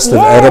together a list of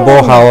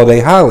edible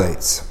holiday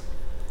highlights.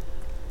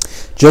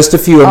 Just a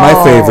few of my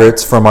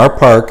favorites from our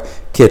park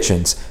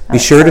kitchens. Be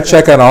sure to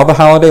check out all the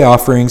holiday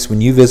offerings when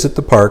you visit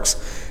the parks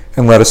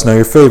and let us know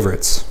your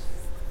favorites.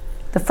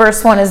 The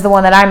first one is the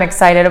one that I'm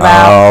excited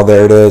about. Oh,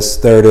 there it is.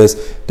 There it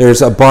is.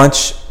 There's a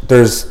bunch.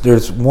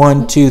 There's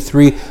 1, 2,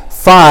 3,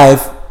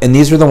 5, and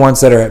these are the ones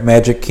that are at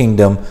Magic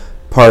Kingdom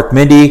Park.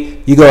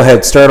 Mindy, you go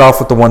ahead. Start off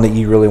with the one that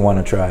you really want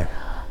to try.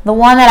 The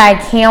one that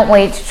I can't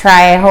wait to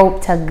try. I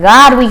hope to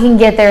God we can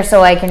get there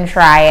so I can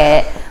try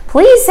it.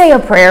 Please say a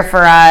prayer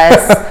for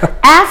us.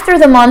 After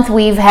the month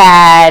we've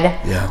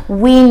had,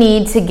 we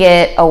need to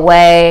get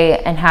away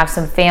and have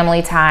some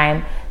family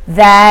time.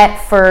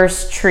 That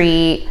first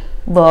treat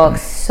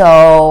looks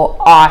so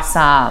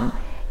awesome.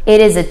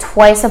 It is a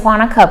Twice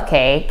Upon a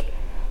Cupcake.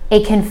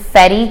 A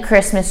confetti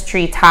Christmas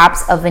tree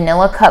tops a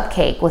vanilla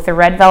cupcake with a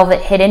red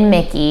velvet hidden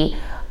Mickey,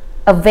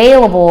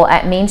 available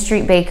at Main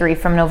Street Bakery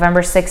from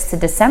November 6th to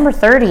December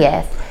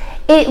 30th.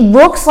 It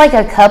looks like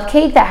a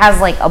cupcake that has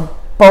like a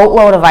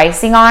boatload of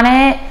icing on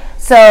it.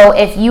 So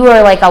if you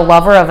are like a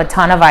lover of a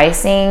ton of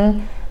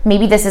icing,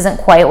 maybe this isn't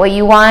quite what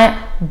you want,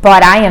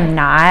 but I am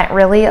not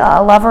really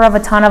a lover of a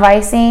ton of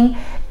icing.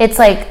 It's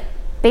like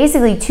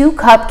basically 2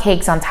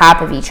 cupcakes on top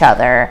of each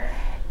other.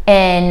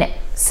 And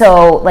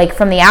so like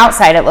from the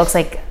outside, it looks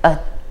like a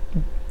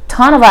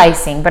ton of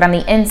icing, but on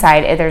the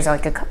inside, there's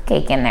like a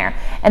cupcake in there.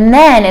 And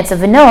then it's a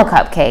vanilla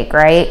cupcake,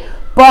 right?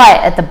 But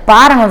at the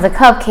bottom of the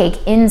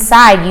cupcake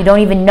inside, you don't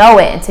even know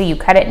it until you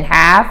cut it in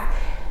half.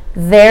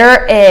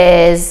 There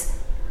is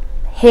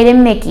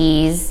hidden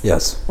Mickeys.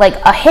 Yes. Like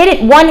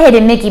one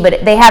hidden Mickey,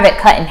 but they have it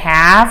cut in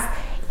half.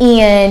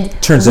 And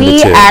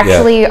we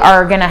actually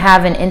are going to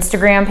have an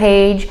Instagram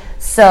page,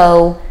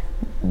 so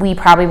we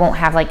probably won't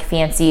have like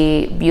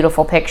fancy,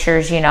 beautiful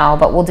pictures, you know,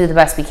 but we'll do the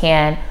best we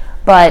can.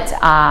 But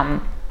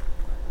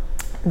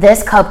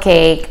This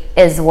cupcake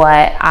is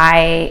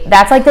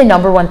that's like the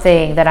number one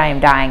thing that I am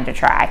dying to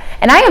try.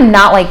 And I am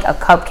not like a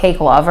cupcake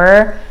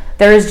lover.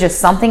 There is just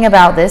something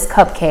about this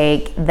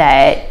cupcake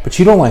that... But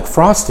you don't like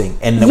frosting.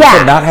 And Yeah.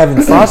 with not having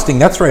frosting,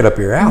 that's right up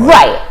your alley.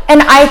 Right.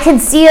 And I can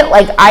see it,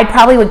 like, I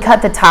probably would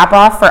cut the top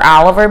off for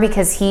Oliver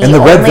because he And the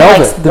red only likes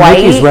velvet. The white.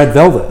 Mickey's red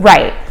velvet.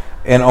 Right.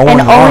 And Owen,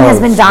 And Owen has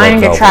been loves dying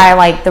red to velvet. try,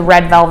 like, the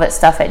red velvet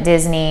stuff at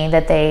Disney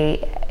that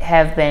they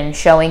have been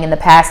showing in the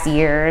past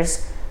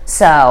years.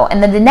 So,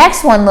 and then the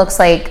next one looks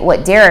like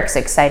what Derek's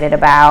excited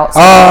about.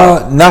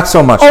 So Not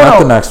so much. Oh, Not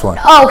no. the next one.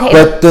 Oh, okay.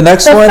 But the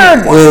next The one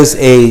third one. is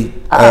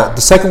the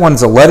second one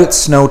is a Let It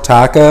Snow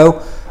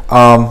taco.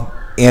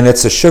 And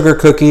it's a sugar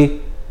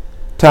cookie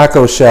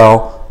taco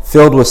shell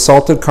filled with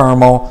salted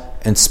caramel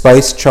and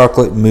spiced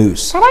chocolate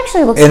mousse. that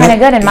actually looks And kind of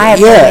good in my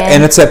opinion. Yeah,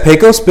 and it's at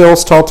Pecos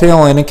Bill's Tall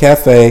Tale Inn and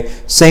Cafe.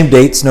 Same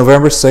dates,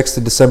 November 6th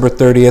to December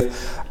 30th.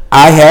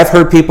 I have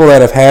heard people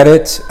that have had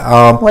it.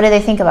 What do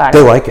they think about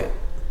They it? like it.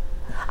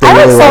 They I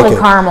like really salted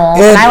it.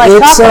 caramel, and I like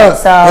it's, chocolate,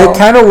 so... It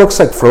kind of looks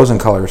like Frozen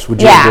colors. Would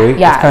you yeah, agree?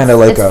 yeah. It's kind of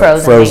like it's a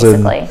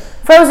Frozen, basically.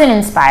 Frozen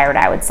inspired,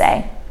 I would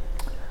say.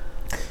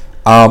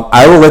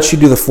 I will let you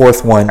do the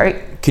fourth one.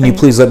 Can you are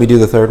please let me do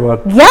the third one?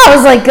 Yeah, I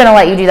was like gonna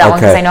let you do that one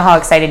because Okay. I know how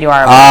excited you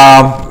are.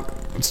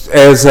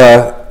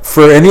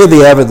 For any of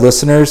the avid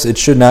listeners, it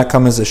should not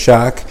come as a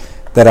shock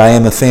that I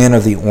am a fan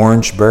of the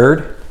orange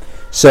bird.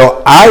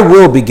 So I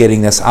will be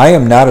getting this. I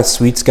am not a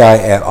sweets guy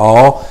at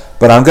all,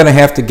 but I'm going to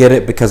have to get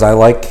it because I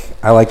like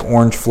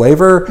orange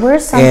flavor.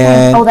 Where's something?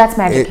 And Oh, that's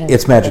Magic Kingdom.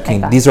 It's Magic Okay,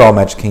 Kingdom. got it. These are all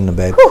Magic Kingdom,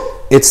 babe. Whew.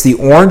 It's the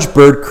Orange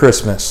Bird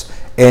Christmas,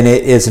 and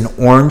it is an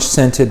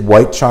orange-scented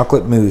white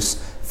chocolate mousse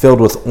filled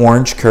with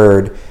orange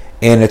curd,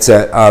 and it's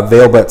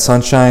available at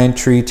Sunshine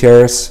Tree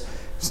Terrace.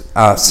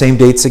 Same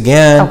dates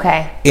again.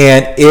 Okay.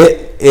 And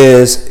it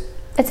is...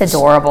 It's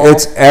adorable.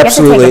 It's You have to take a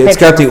absolutely... It's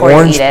got the picture before you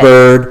orange eat it.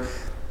 bird,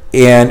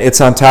 and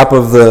it's on top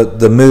of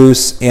the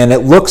mousse, and it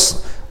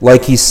looks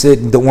like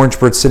the orange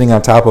bird's sitting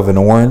on top of an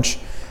orange,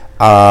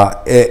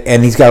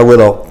 and he's got a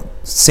little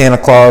Santa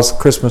Claus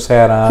Christmas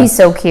hat on. He's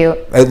so cute.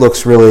 It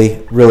looks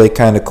really, really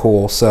kind of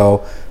cool.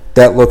 So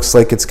that looks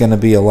like it's going to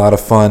be a lot of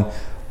fun.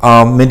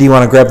 Mindy, you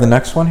want to grab the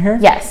next one here?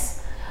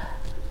 Yes.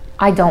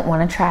 I don't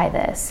want to try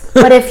this.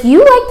 But if you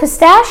like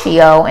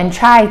pistachio and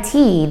chai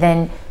tea,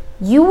 then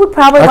you would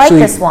probably Actually,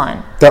 like this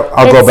one.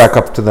 I'll go It's- back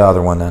up to the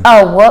other one then.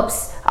 Oh,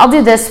 whoops. I'll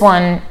do this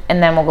one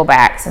and then we'll go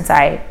back since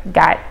I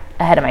got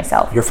ahead of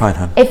myself. You're fine,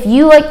 hon. If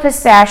you like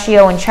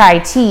pistachio and chai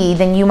tea,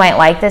 then you might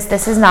like this.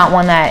 This is not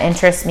one that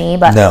interests me,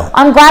 but No.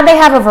 I'm glad they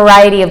have a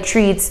variety of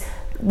treats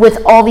with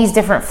all these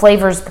different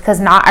flavors because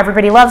not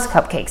everybody loves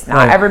cupcakes. Not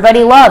Right.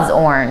 everybody loves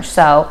orange.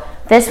 So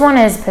this one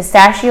is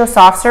pistachio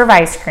soft serve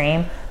ice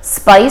cream,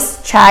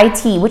 spiced chai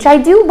tea, which I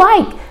do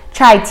like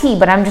chai tea,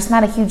 but I'm just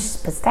not a huge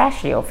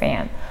pistachio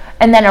fan.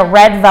 And then a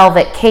red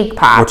velvet cake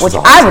pop, Which is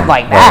which I would awesome.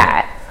 like Right.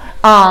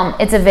 that.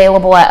 It's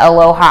available at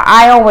Aloha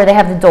Isle where they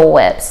have the Dole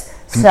Whips.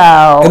 So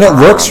And it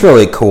looks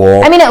really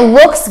cool. I mean, it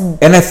looks.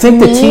 And I think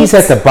the neat. tea's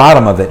at the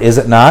bottom of it, is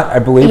it not? I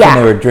believe Yeah,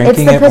 when they were drinking it's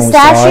it the when we saw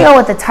pistachio it.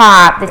 at the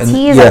top. The And-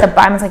 tea is yeah. at the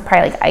bottom. It's like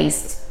probably like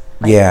iced,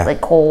 Yeah. like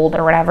cold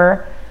or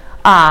whatever.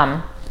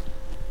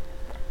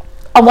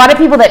 A lot of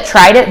people that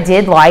tried it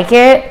did like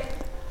it.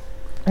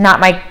 Not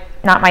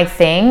my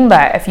thing,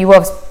 but if you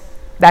love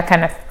that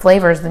kind of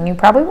flavors, then you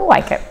probably will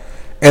like it.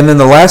 And then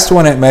the last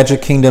one at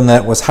Magic Kingdom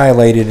that was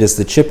highlighted is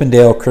the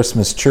Chippendale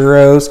Christmas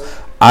Churros.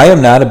 I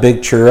am not a big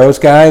churros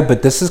guy,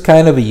 but this is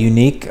kind of a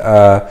unique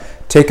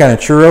take on a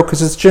churro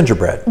because it's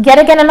gingerbread. Yet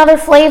again, another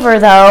flavor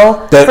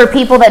though for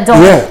people that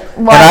don't. Yeah,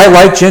 and I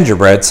like like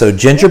gingerbread. So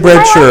gingerbread I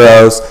like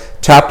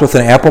churros topped with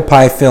an apple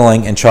pie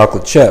filling and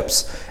chocolate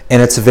chips.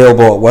 And it's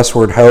available at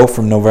Westward Ho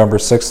from November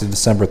 6th to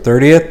December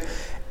 30th.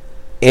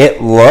 It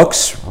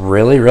looks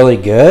really, really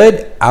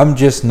good. I'm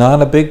just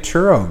not a big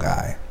churro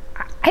guy.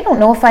 I don't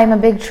know if I'm a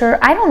big churro.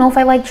 I don't know if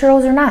I like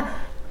churros or not.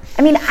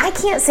 I mean, I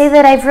can't say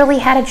that I've really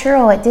had a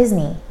churro at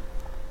Disney.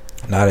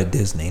 Not at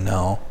Disney,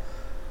 no.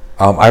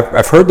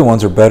 I've heard the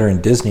ones are better in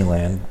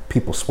Disneyland.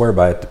 People swear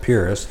by it, the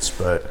purists,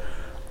 but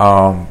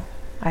I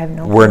have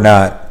no. we're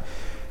not.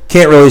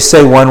 Can't really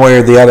say one way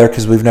or the other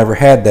because we've never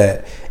had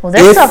that. Well,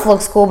 this stuff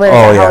looks cool, but it's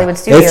at Hollywood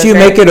Studios. If you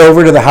right? make it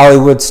over to the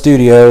Hollywood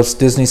Studios,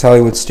 Disney's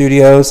Hollywood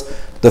Studios,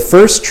 the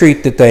first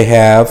treat that they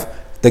have,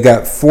 they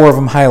got 4 of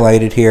them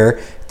highlighted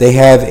here. They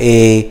have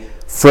a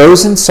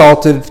frozen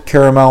salted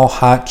caramel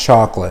hot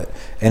chocolate,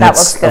 and That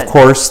it's looks good. of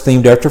course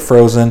themed after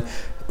Frozen.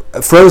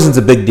 Frozen's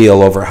a big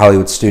deal over at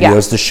Hollywood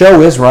Studios. Yeah. The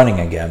show is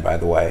running again, by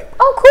the way.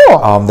 Oh,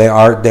 cool.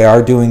 They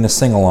are doing the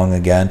sing along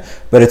again,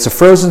 but it's a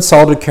frozen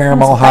salted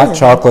caramel hot surprising.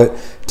 chocolate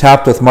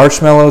topped with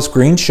marshmallows,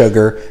 green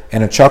sugar,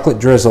 and a chocolate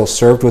drizzle,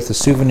 served with a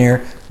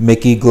souvenir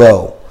Mickey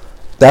glow.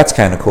 That's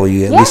kind of cool.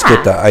 You at least Yeah.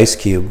 get the ice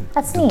cube,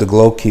 That's the neat.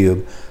 glow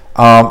cube.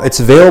 It's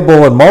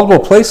available in multiple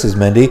places,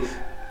 Mindy.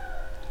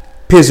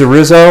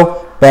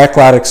 Pizzerizzo,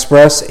 Backlot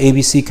Express,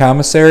 ABC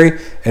Commissary,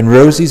 and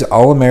Rosie's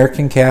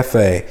All-American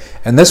Cafe.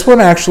 And this one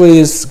actually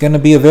is going to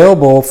be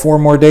available 4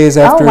 more days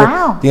after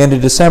wow. the end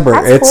of December.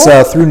 That's It's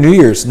cool. through New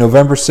Year's,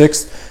 November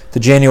 6th to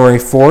January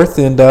 4th,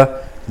 and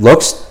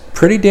looks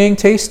pretty dang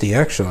tasty,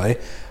 actually.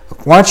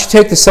 Why don't you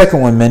take the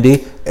second one,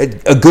 Mindy?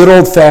 A good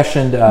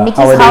old-fashioned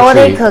Mickey's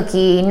holiday treat.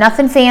 cookie.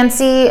 Nothing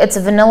fancy. It's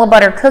a vanilla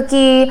butter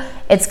cookie.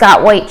 It's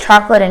got white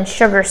chocolate and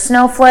sugar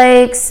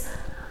snowflakes.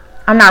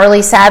 I'm not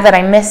really sad that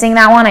I'm missing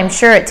that one. I'm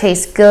sure it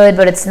tastes good,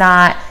 but it's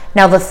not.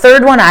 Now, the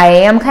third one, I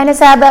am kind of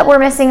sad that we're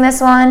missing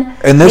this one.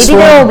 And this Maybe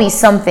one, there will be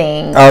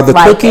something the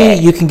like cookie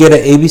it. you can get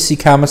at ABC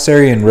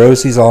Commissary and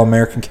Rosie's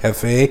All-American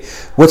Cafe.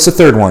 What's the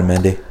third one,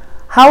 Mindy?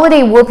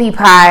 Holiday whoopie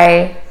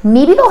pie.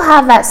 Maybe they'll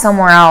have that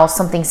somewhere else,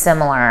 something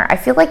similar. I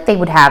feel like they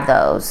would have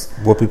those.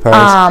 Whoopie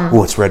pies?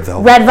 It's red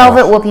velvet. Red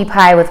velvet whoopie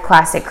pie with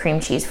classic cream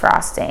cheese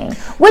frosting,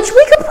 which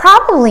we could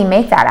probably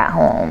make that at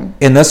home.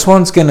 And this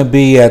one's going to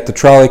be at the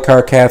Trolley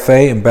Car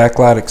Cafe and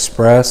Backlot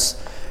Express.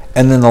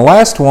 And then the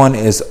last one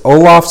is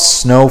Olaf's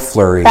Snow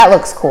Flurry. That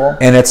looks cool.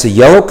 And it's a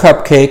yellow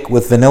cupcake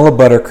with vanilla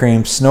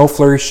buttercream, snow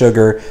flurry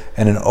sugar,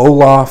 and an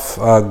Olaf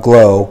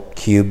glow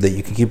cube that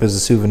you can keep as a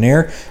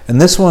souvenir.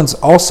 And this one's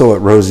also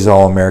at Rosie's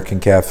All-American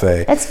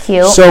Cafe. That's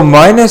cute. So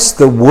minus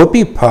the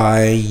whoopie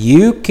pie,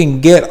 you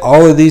can get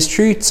all of these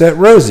treats at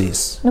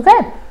Rosie's.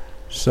 Okay.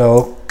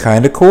 So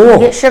kind of cool.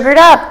 Get sugared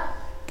up.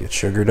 Get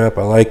sugared up.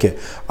 I like it.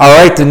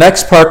 All right, the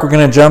next park we're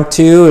going to jump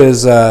to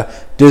is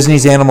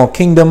Disney's Animal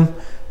Kingdom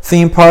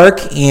theme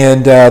park,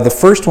 and the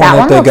first one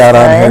that they got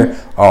on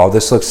here. Oh,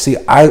 this looks. See,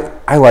 I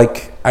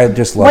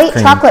just love white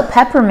cream. chocolate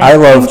peppermint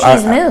cream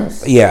cheese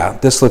mousse. Yeah,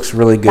 this looks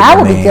really good. That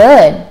to would me. be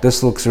good.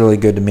 This looks really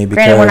good to me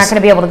because Granted, we're not going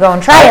to be able to go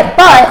and try it,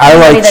 but I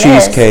like that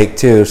cheesecake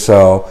too.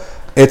 So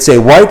it's a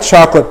white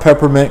chocolate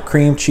peppermint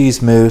cream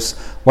cheese mousse,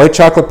 white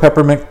chocolate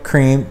peppermint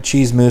cream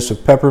cheese mousse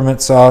with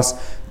peppermint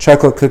sauce,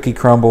 chocolate cookie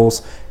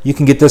crumbles. You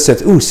can get this at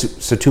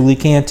Satu'li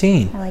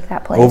Canteen. I like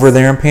that place. Over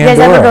there in Pandora. If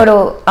you guys ever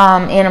go to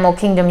Animal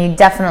Kingdom, you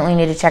definitely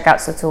need to check out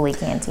Satu'li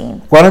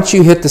Canteen. Why don't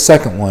you hit the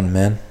second one,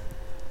 man?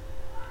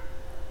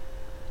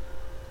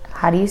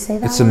 How do you say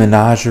that? It's a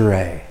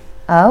menagerie.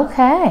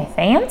 Okay,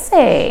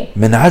 fancy.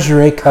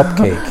 Menagerie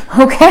cupcake.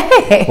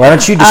 Okay. Why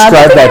don't you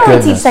describe that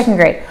goodness? goodness? Teach second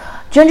grade.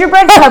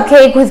 Gingerbread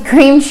cupcake with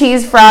cream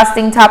cheese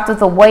frosting topped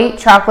with a white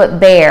chocolate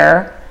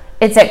bear.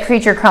 It's at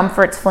Creature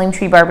Comforts, Flame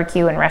Tree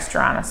Barbecue, and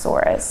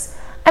Restaurantosaurus.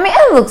 I mean,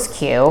 it looks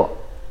cute.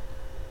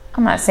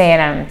 I'm not saying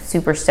I'm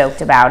super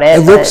stoked about it.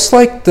 It looks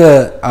like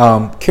the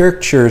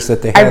caricatures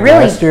that they had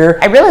last year.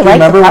 I really like the cupcake.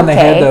 Remember when they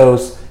had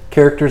those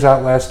characters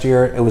out last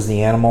year? It was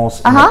the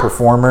animals and the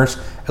performers.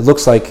 It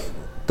looks like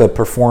the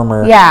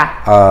performer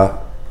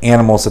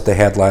animals that they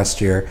had last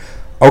year.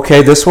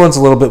 Okay, this one's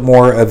a little bit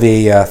more of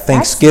a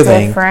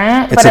Thanksgiving. That's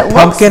different, it's but a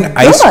pumpkin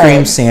ice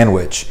cream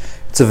sandwich.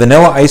 It's a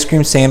vanilla ice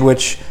cream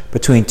sandwich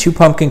between two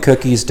pumpkin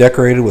cookies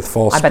decorated with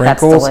fall sprinkles. I bet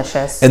that's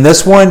delicious. And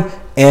this one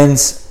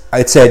ends,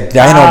 it said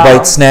Dino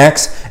Bite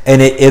Snacks,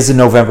 and it is a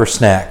November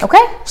snack.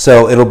 Okay.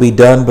 So it'll be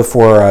done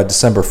before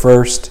December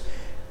 1st.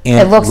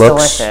 And it looks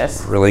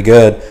delicious. Really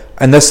good.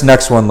 And this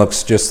next one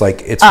looks just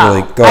like it's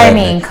really, go ahead. I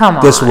mean, come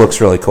on. This looks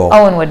really cool.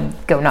 Owen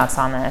would go nuts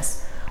on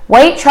this.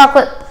 White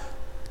chocolate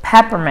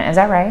peppermint, is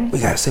that right? We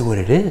gotta say what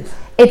it is.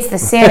 It's the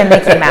Santa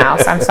Mickey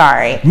Mouse. I'm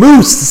sorry.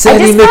 Moose, the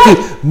Sandy Mickey.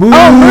 Moose.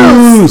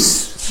 Oh,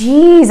 Moose.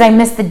 Jeez, I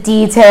missed the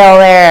detail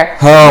there.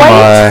 Oh,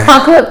 White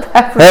chocolate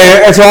peppermint.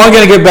 Hey, it's only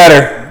going to get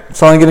better.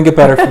 It's only going to get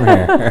better from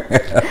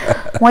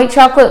here. White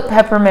chocolate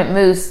peppermint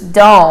mousse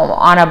dome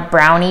on a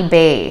brownie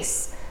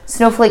base.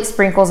 Snowflake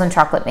sprinkles and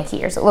chocolate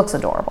Mickey ears. It looks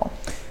adorable.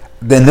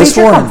 Then this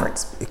Creature one,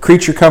 Comforts.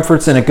 Creature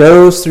Comforts, and it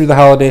goes through the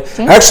holiday.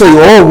 January Actually,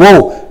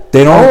 whoa.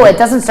 They don't. Oh, it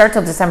doesn't start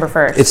till December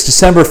 1st. It's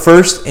December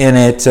 1st, and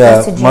it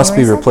must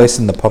be January 2nd?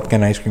 replacing the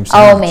pumpkin ice cream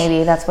sandwich. Oh,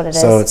 maybe that's what it is.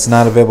 So it's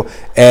not available.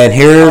 And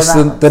here's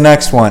the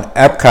next one,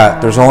 Epcot.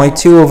 There's only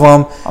 2 of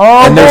them,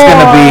 and there's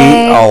going to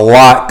be a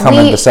lot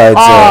coming besides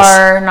this. We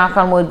are, knock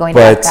on wood, going to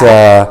Epcot.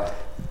 But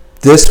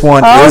this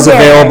one is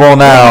available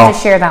now. We need to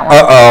share that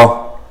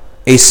one.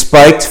 A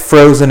spiked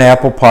frozen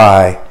apple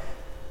pie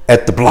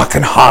at the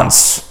Blocken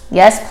Hans.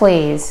 Yes,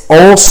 please.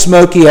 Old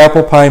Smoky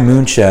Apple Pie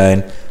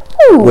Moonshine.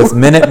 Ooh. With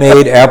Minute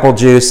Maid apple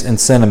juice and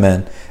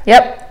cinnamon.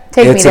 Yep,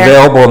 take me there. It's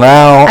available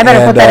now. I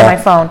better put that in my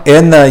phone.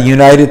 In the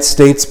United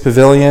States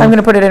Pavilion. I'm going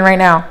to put it in right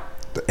now.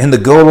 In the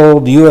good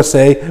old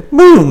USA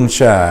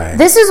Moonshine.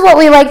 This is what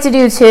we like to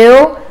do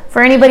too.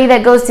 For anybody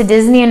that goes to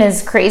Disney and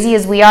is crazy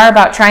as we are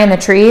about trying the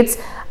treats,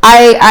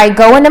 I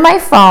go into my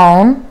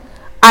phone.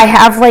 I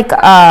have like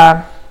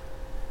a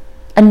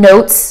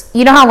notes.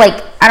 You know how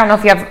I don't know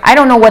if you have. I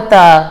don't know what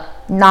the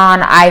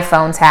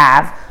non-iPhones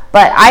have,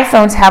 but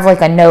iPhones have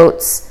like a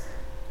notes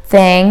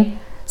thing.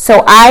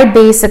 So I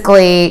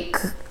basically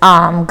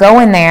go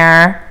in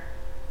there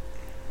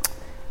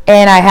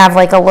and I have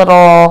like a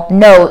little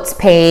notes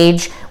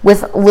page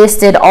with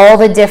listed all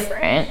the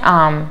different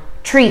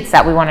treats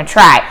that we want to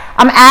try.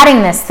 I'm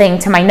adding this thing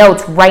to my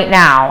notes right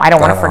now. I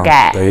don't want to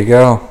forget. There you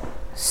go.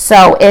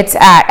 So it's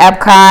at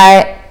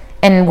Epcot,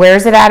 and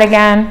where's it at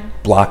again?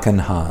 Blocken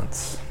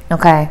Hans.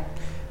 Okay.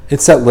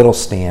 It's that little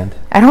stand.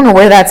 I don't know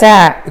where that's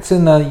at. It's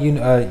in the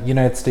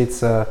United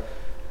States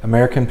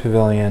American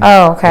Pavilion.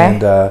 Oh, okay.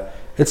 And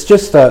it's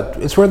just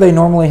it's where they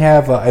normally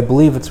have. I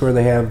believe it's where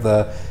they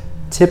have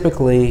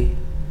typically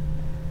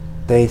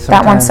they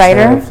sometimes that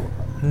one cider.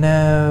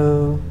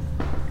 No.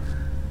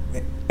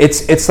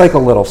 It's like a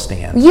little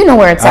stand. You know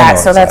where it's I know at,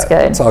 where so it's that's at.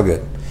 good. It's all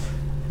good.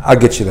 I'll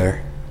get you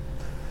there.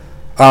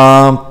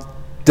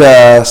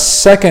 The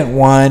second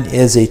one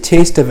is a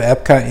Taste of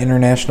Epcot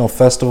International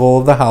Festival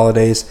of the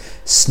Holidays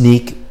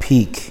sneak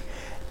peek.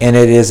 And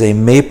it is a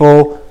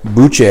maple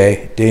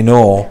bouche de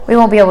Noël. We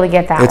won't be able to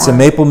get that It's one. a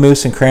maple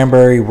mousse and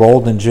cranberry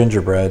rolled in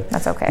gingerbread.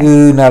 That's okay.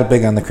 Ooh, not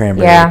big on the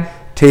cranberry. Yeah.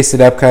 Taste at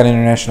Epcot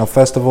International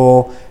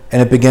Festival,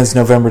 and it begins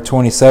November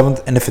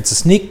 27th. And if it's a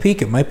sneak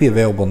peek, it might be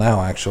available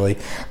now, actually.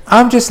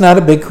 I'm just not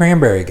a big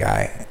cranberry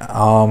guy.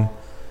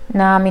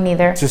 Nah, me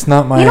neither. Just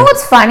not my... You know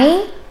what's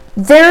funny?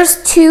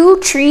 There's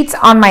 2 treats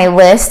on my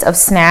list of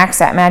snacks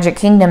at Magic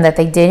Kingdom that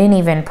they didn't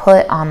even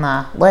put on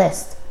the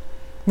list.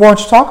 Why don't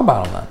you talk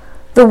about them then?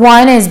 The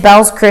one is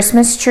Belle's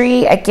Christmas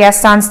Tree at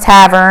Gaston's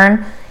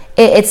Tavern.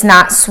 It's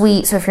not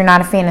sweet, so if you're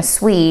not a fan of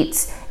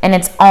sweets, and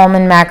it's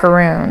almond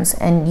macaroons.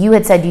 And you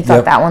had said you thought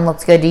Yep. that one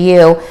looked good to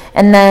you.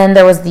 And then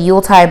there was the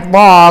Yuletide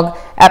Log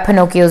at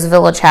Pinocchio's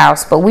Village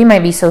House. But we might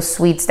be so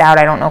sweetsed out,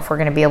 I don't know if we're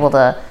going to be able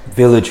to...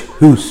 Village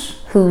Hoose.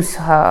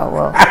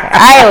 well, okay.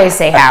 I always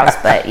say house,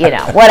 but,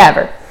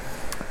 whatever.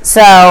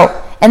 So,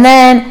 and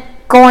then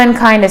going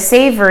kind of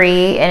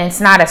savory, and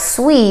it's not a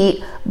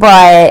sweet,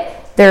 but...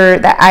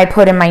 that I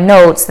put in my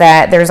notes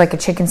that there's like a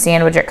chicken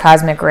sandwich at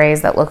Cosmic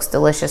Rays that looks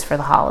delicious for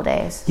the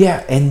holidays.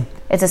 Yeah, and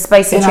It's a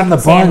spicy on chicken the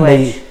bun,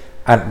 sandwich.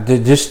 they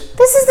just...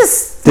 This is the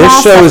small This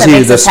stuff shows that you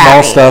makes the us small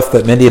happy. stuff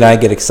that Mindy and I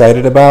get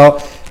excited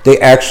about. They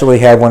actually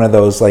have one of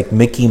those like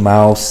Mickey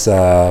Mouse.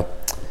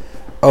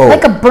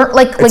 Like a burnt,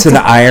 it's an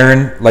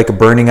iron, like a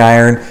burning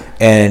iron,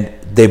 and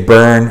they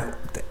burn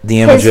the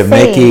image His of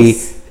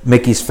face.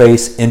 Mickey's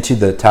face into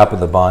the top of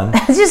the bun.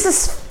 It's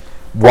just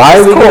Why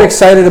That's we cool. get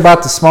excited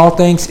about the small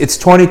things? It's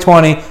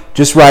 2020.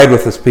 Just ride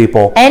with us,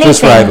 people.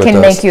 Just ride anything with can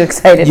us. make you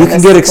excited. You in can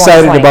this get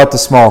excited 2020. about the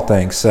small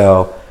things.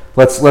 So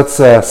let's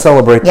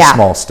celebrate the Yeah.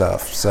 small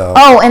stuff. So.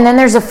 Oh, and then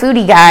there's a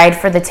foodie guide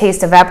for the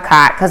Taste of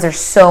Epcot because there's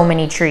so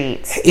many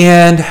treats.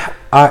 And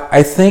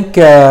I think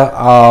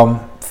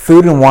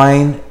Food and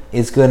Wine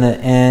is going to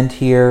end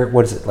here.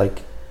 What is it,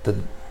 like the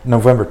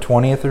November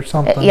 20th or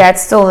something? Yeah,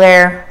 it's still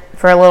there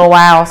for a little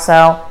while.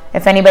 So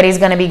if anybody's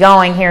going to be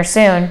going here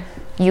soon,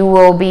 you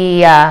will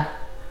be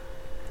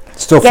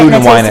Still getting Food a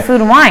and Wine. taste of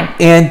food and wine.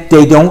 And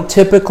they don't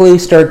typically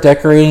start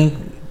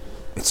decorating.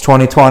 It's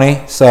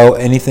 2020, so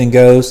anything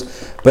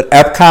goes. But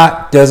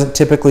Epcot doesn't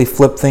typically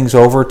flip things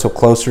over till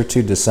closer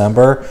to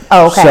December.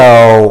 Oh, okay.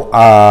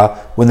 So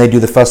when they do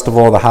the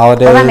Festival of the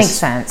Holidays. Well, that makes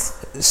sense.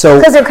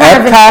 So 'Cause they're kind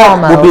of in fall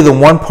Epcot will mode. be the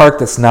one park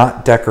that's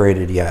not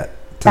decorated yet,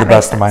 to That the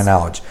best makes of my sense.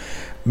 knowledge.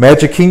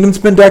 Magic Kingdom's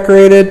been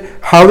decorated.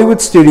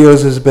 Hollywood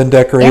Studios has been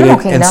decorated, Animal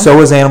Kingdom. and so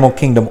has Animal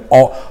Kingdom.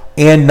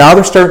 And now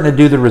they're starting to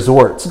do the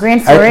resorts.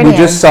 Grand We Floridian.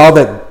 just saw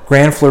that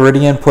Grand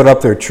Floridian put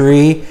up their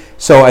tree.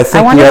 So I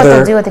think wonder the what they'll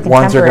other do with the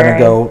ones are going to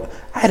Contemporary. go.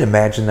 I'd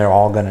imagine they're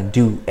all going to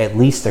do at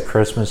least a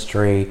Christmas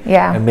tree.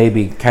 Yeah. And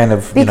maybe kind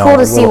of, Be cool to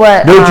a see little-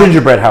 what, No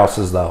gingerbread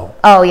houses, though.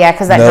 Oh, yeah,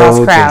 because that No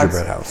draws crowds.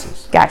 gingerbread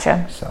houses.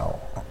 Gotcha. So,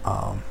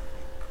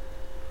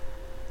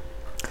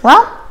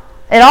 Well,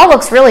 it all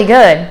looks really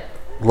good.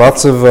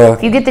 lots of...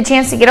 If you get the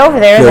chance to get over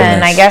there, then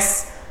Goodness. I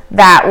guess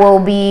that will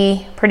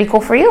be pretty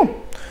cool for you.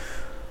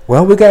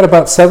 Well, we got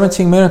about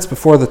 17 minutes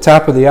before the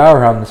top of the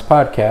hour on this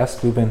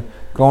podcast. We've been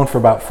going for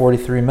about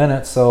 43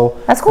 minutes, so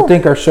That's cool. I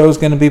think our show's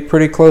going to be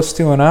pretty close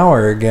to an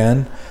hour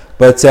again.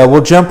 But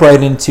we'll jump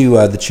right into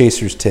the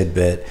Chasers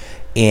tidbit.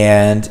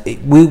 And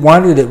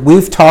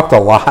we've talked a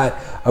lot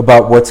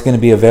about what's going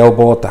to be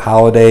available at the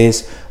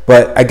holidays,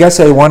 but I guess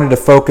I wanted to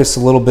focus a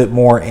little bit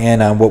more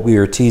in on what we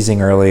were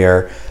teasing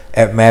earlier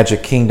at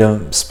Magic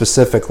Kingdom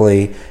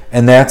specifically,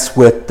 and that's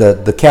with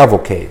the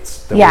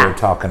cavalcades that we Yeah. were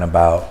talking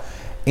about.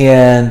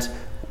 And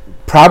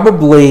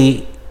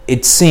probably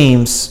it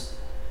seems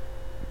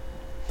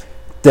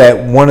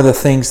that one of the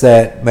things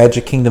that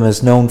Magic Kingdom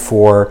is known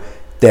for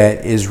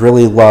that is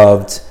really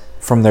loved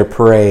from their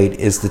parade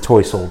is the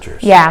toy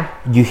soldiers. Yeah.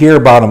 You hear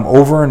about them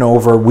over and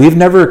over. We've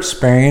never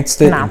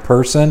experienced it No. in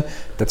person.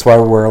 That's why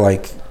we're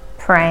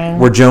Praying.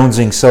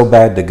 jonesing so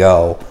bad to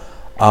go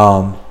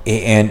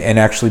and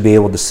actually be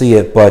able to see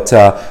it. But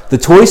the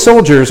toy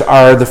soldiers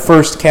are the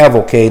first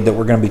cavalcade that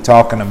we're going to be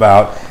talking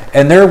about.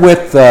 And they're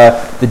with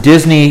the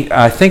Disney,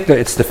 I think that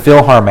it's the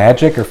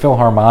Philharmagic or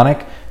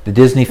Philharmonic. The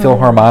Disney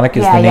Philharmonic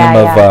is Yeah, the name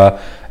yeah,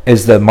 of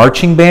is the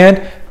marching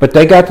band. But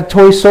they got the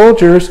toy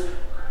soldiers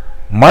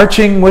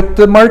marching with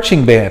the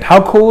marching band.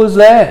 How cool is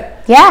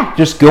that? Yeah.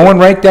 Just going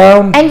right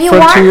down And you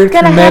Frontier aren't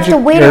gonna have to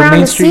wait around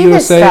Main to Street see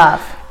this USA.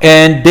 stuff.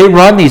 And they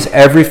run these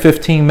every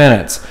 15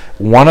 minutes.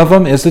 One of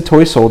them is the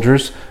toy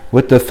soldiers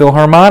with the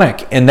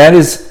Philharmonic, and that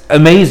is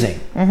amazing.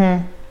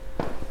 Mm-hmm.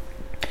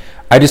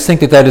 I just think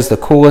that is the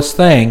coolest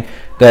thing,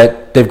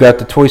 that they've got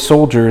the toy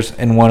soldiers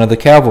in one of the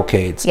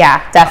cavalcades.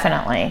 Yeah,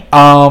 definitely.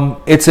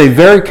 It's a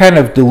very kind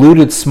of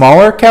diluted,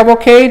 smaller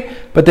cavalcade,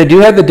 but they do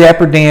have the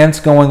Dapper Dans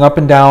going up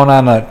and down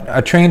on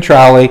a train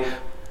trolley,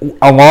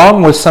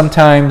 along with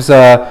sometimes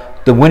the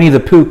Winnie the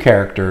Pooh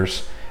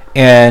characters,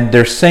 and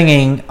they're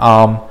singing.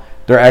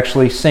 They're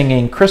actually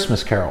singing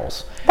Christmas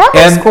carols.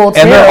 That was cool, too.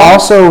 And they're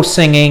also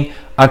singing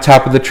on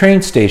top of the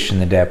train station,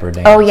 the Dapper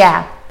Dans. Oh,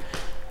 yeah.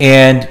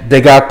 And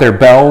they got their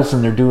bells,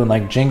 and they're doing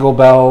like jingle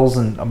bells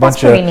and a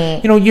bunch of,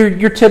 neat.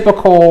 your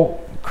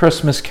typical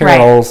Christmas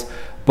carols. Right.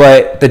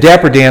 But the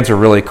Dapper Dans are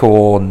really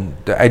cool, and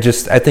I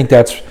think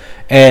that's.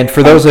 And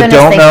for those that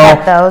don't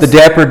know, the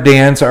Dapper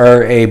Dans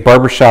are a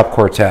barbershop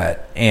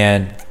quartet,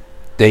 and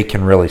they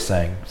can really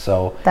sing.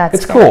 So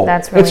it's cool.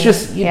 That's really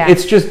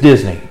it's just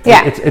Disney.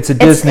 Yeah, it's a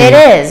Disney. It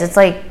is. It's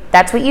like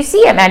that's what you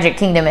see at Magic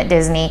Kingdom at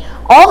Disney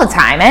all the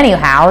time.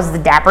 Anyhow, is the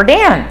Dapper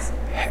Dans.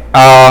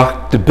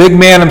 The big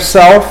man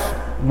himself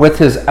with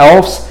his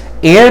elves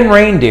and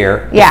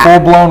reindeer, the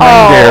full-blown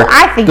reindeer.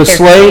 I think they're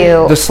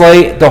cute. The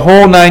sleigh, the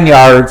whole 9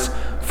 yards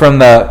from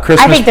the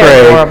Christmas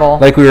parade,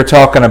 like we were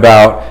talking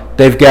about.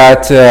 They've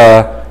got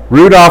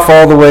Rudolph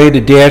all the way to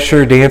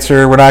Dasher,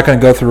 Dancer. We're not going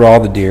to go through all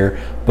the deer,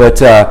 but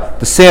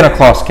the Santa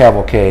Claus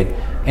cavalcade.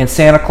 And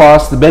Santa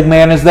Claus, the big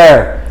man, is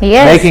there. He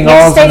is. Making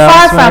all his announcements.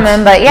 Stay far from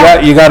him, but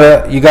yeah.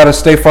 You gotta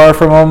stay far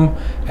from him.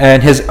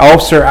 And his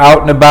elves are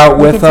out and about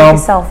with him,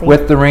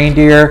 with the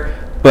reindeer.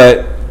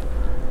 But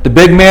the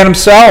big man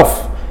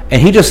himself,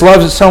 and he just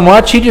loves it so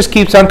much, he just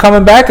keeps on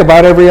coming back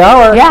about every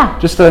hour. Yeah.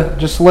 Just to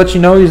let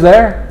you know he's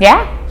there.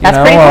 Yeah, that's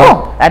pretty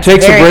cool. That's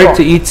takes a break cool.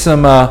 to eat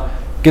some,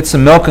 get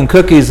some milk and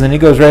cookies, and he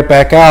goes right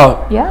back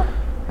out. Yeah.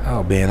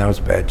 Oh man, that was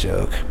a bad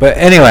joke. But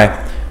anyway.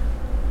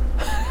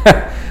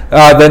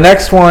 The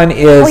next one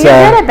is... Well,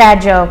 you're good at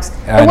bad jokes.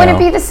 It wouldn't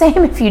be the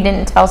same if you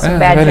didn't tell some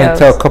bad jokes. If I didn't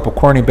tell a couple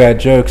corny bad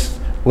jokes,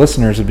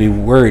 listeners would be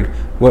worried.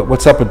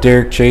 What's up with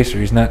Derek Chaser?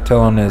 He's not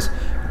telling his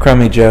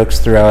crummy jokes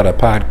throughout a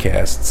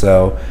podcast.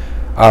 So,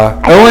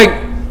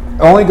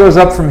 only goes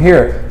up from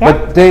here. Yeah.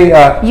 But they...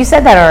 you said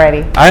that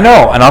already. I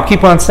know, and I'll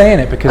keep on saying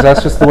it because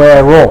that's just the way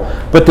I roll.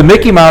 But the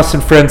Mickey Mouse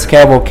and Friends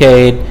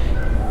Cavalcade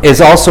is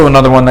also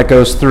another one that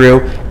goes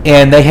through.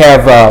 And they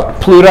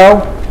have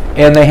Pluto,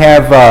 and they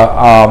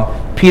have...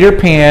 Peter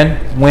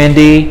Pan,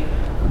 Wendy,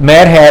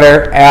 Mad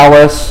Hatter,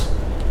 Alice,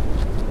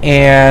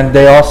 and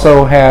they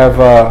also have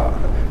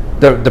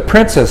the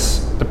princess.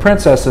 The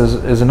princess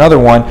is another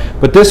one,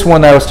 but this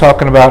one that I was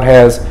talking about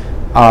has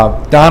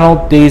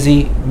Donald,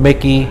 Daisy,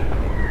 Mickey,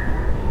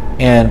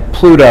 and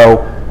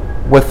Pluto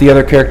with the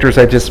other characters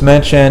I just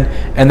mentioned,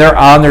 and they're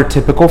on their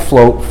typical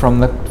float from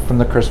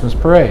the Christmas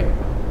parade.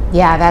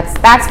 Yeah,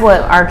 that's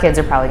what our kids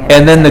are probably going to.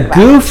 And then the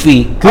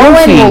Goofy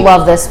Owen will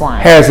love this one.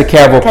 Has a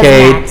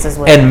cavalcade, Max is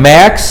with and him.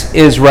 Max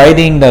is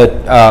riding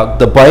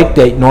the bike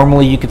that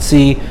normally you could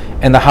see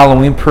in the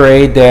Halloween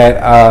parade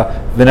that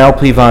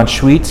Vanellope von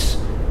Schweetz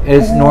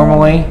is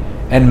normally,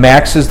 and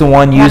Max is the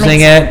one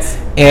using it.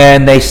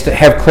 And they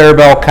have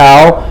Clarabelle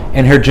Cow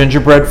and her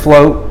gingerbread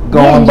float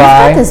going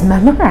by. You've got this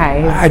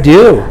memorized. I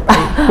do.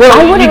 Well,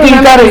 I wouldn't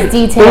remember these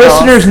details. The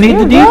listeners need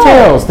the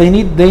details. They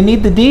need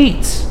the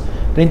deets.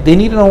 They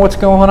need to know what's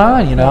going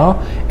on,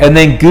 And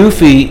then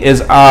Goofy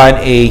is on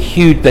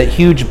that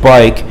huge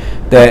bike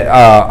that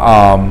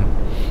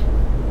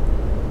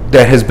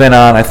that has been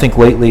on, I think,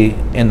 lately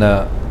in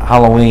the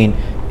Halloween.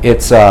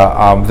 It's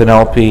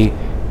Vanellope,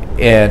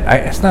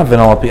 and it's not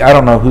Vanellope. I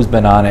don't know who's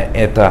been on it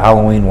at the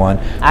Halloween one.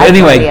 But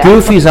anyway,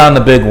 Goofy's on the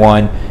big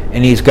one,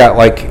 and he's got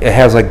it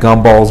has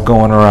gumballs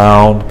going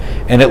around,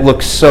 and it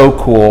looks so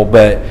cool.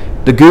 But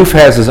the Goof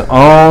has his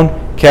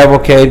own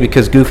cavalcade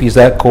because Goofy's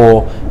that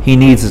cool. He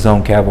needs his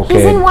own cavalcade.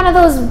 He's in one of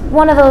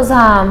those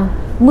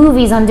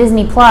movies on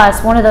Disney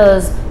Plus. One of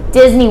those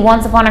Disney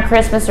Once Upon a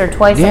Christmas or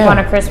Twice Upon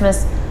a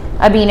Christmas.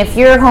 I mean, if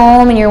you're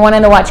home and you're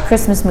wanting to watch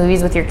Christmas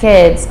movies with your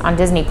kids on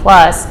Disney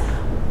Plus,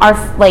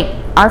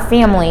 our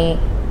family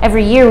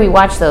every year we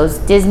watch those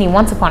Disney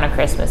Once Upon a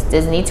Christmas,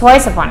 Disney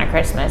Twice Upon a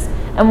Christmas,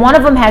 and one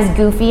of them has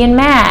Goofy and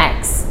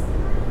Max.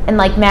 And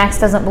Max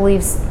doesn't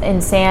believe in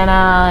Santa,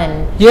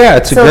 and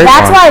it's a great one. So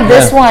that's why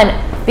this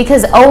one,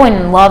 because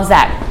Owen loves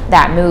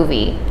that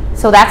movie.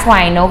 So that's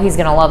why I know he's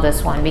going to love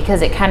this one,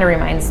 because it kind of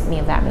reminds me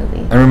of that movie.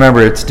 And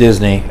remember, it's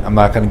Disney. I'm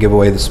not going to give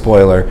away the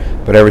spoiler,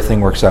 but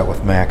everything works out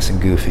with Max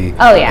and Goofy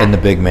and the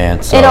big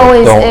man. So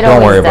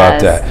don't worry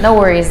about that. No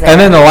worries there. And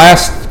then the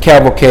last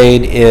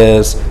cavalcade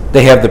is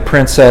they have the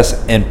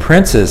Princess and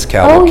Prince's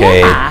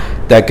cavalcade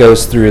that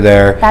goes through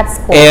there. That's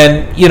cool.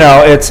 And,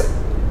 it's...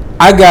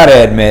 I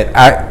gotta admit,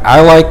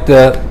 I like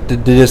the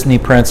Disney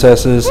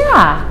princesses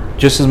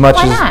just as much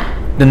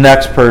as the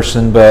next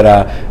person, but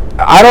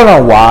I don't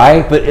know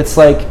why, but it's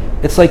like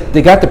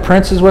they got the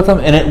princes with them,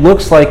 and it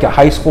looks like a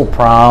high school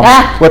prom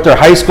with their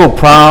high school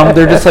prom.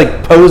 They're just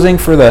posing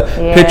for the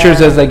pictures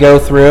as they go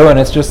through, and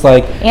it's just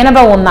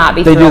Annabelle will not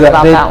be thrilled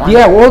about that one.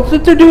 Yeah, well,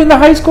 they're doing the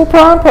high school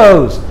prom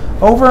pose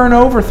over and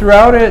over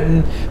throughout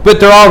it, but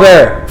they're all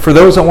there for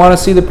those that want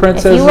to see the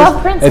princesses.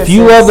 If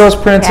you love those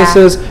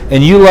princesses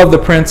and you love the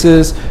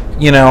princes,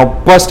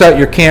 bust out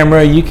your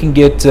camera. You can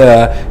get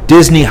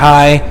Disney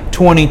High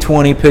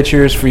 2020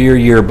 pictures for your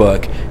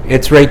yearbook.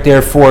 It's right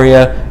there for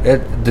you.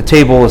 The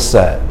table is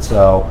set,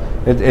 so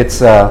it's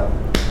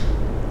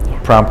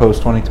Prom Pose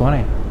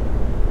 2020.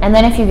 And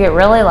then if you get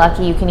really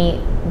lucky, you can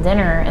eat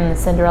dinner in the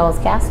Cinderella's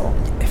castle.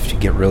 If you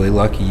get really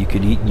lucky, you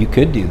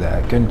could do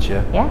that, couldn't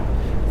you? Yeah.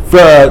 For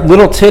a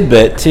little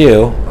tidbit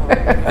too,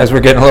 as we're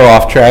getting a little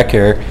off track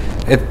here,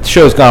 it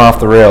show's gone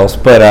off the rails.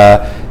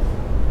 But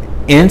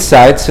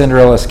inside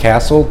Cinderella's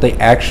castle, they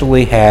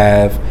actually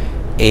have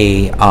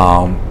a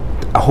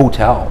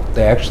hotel.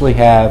 They actually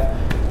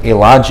have a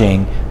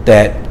lodging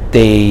that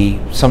they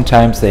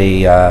sometimes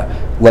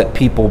let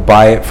people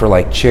buy it for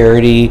like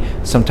charity.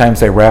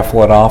 Sometimes they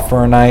raffle it off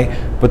for a night.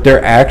 But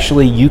they're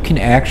actually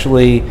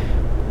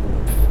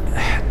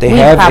They We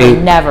have probably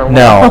a never will.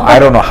 no. I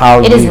don't know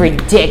how It is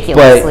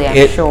ridiculously,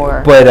 I'm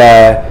sure. But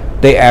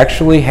they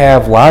actually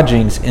have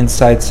lodgings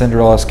inside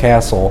Cinderella's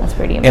castle. That's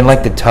pretty And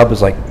like the tub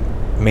is like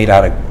made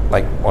out of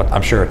like, well,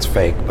 I'm sure it's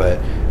fake, but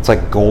it's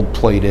like gold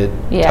plated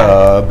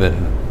tub.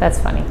 And That's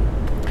funny.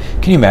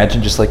 can you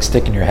imagine just like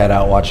sticking your head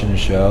out watching a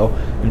show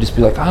and just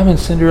be like, I'm in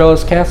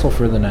Cinderella's castle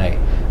for the night?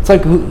 It's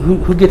like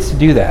who gets to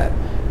do that?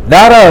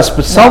 Not us,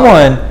 but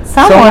someone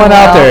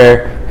out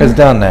there has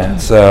done that.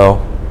 So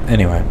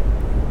anyway.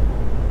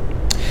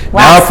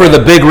 Wow. Now for the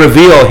big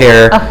reveal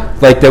here,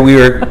 like that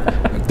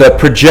the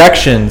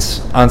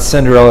projections on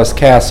Cinderella's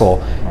castle.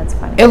 That's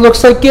funny. It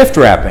looks like gift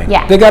wrapping.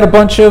 Yeah. They got a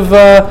bunch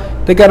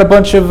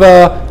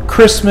of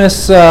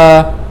Christmas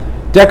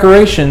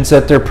decorations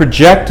that they're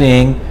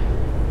projecting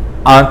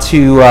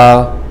onto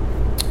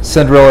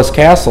Cinderella's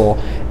castle,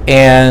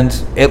 and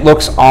it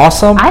looks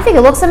awesome. I think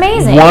it looks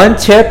amazing. One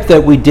tip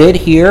that we did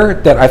here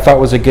that I thought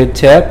was a good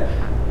tip: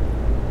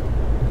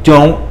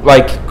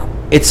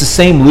 it's the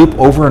same loop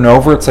over and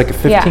over. It's like a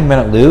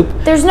 15-minute loop.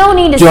 There's no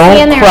need to Don't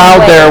stand there.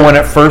 crowd there when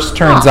it first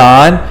turns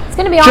on. It's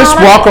gonna be on Just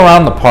all walk night.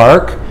 around the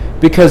park,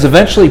 because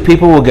eventually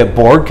people will get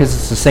bored because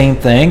it's the same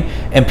thing,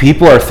 and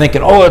people are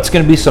thinking, oh, it's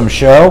going to be some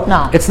show.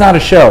 No. It's not a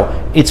show.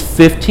 It's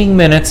 15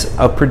 minutes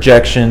of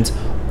projections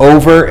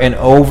over and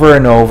over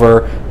and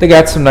over. They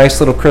got some nice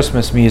little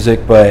Christmas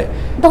music, but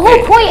The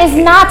whole point is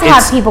not to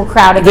have people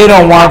crowded. they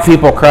don't want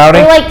people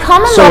crowding. They're like,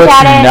 come and so look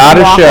at it it's not and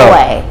a walk show.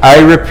 away. I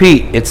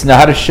repeat, it's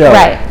not a show.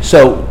 Right.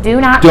 So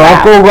Do not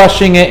don't crowd. go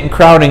rushing it and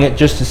crowding it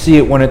just to see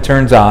it when it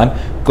turns on.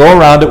 Go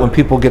around it when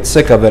people get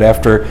sick of it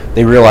after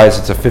they realize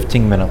it's a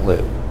 15-minute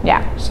loop.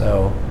 Yeah.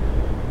 So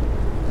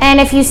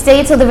And if you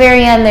stay till the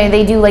very end,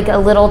 they do like a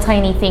little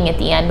tiny thing at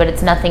the end, but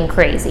it's nothing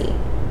crazy.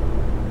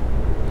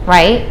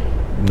 Right?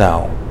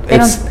 no, They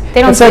it's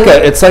don't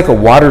it's like a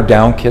watered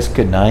down Kiss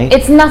Goodnight.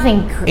 It's nothing.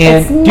 And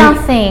It's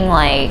nothing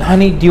like.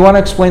 Honey, do you want to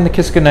explain the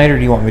Kiss Goodnight, or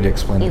do you want me to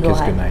explain You the go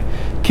Kiss ahead.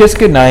 Goodnight? Kiss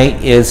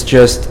Goodnight is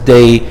just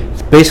they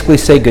basically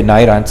say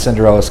goodnight on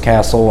Cinderella's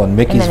castle, and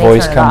Mickey's then they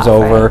voice turn it comes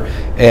off, over, right?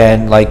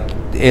 and like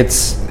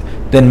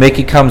then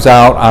Mickey comes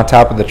out on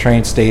top of the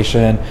train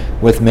station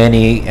with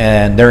Minnie,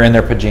 and they're in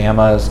their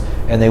pajamas,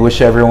 and they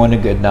wish everyone a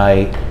good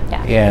night,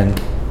 Yeah. and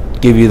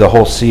give you the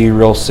whole see you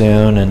real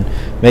soon, and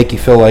make you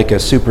feel like a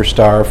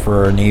superstar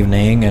for an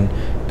evening, and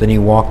then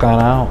you walk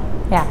on out.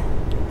 Yeah.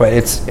 But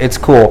it's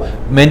cool.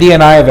 Mindy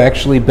and I have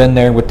actually been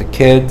there with the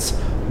kids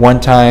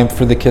one time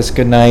for the Kiss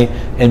Goodnight,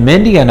 and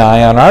Mindy and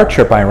I on our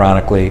trip,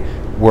 ironically,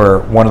 were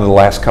one of the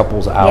last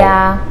couples out.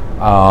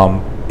 Yeah.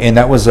 And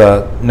that was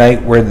a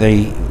night where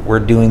they were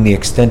doing the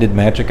extended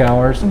magic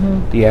hours,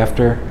 Mm-hmm. the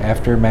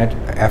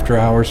after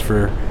hours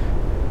for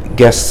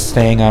guests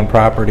staying on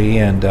property,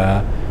 and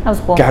That was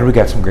cool. God, we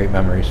got some great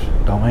memories,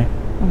 don't we?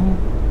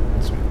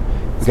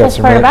 We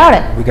Best part about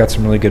it. We got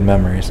some really good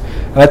memories.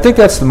 And I think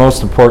that's the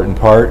most important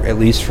part, at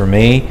least for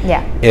me,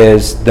 Yeah.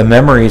 is the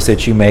memories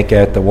that you make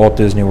at the Walt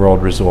Disney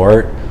World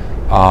Resort.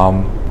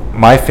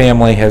 My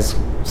family has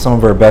some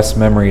of our best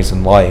memories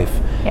in life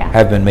Yeah.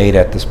 have been made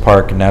at this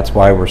park, and that's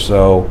why we're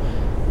so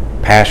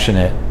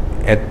passionate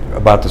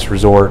about this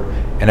resort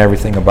and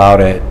everything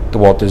about it, the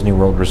Walt Disney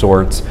World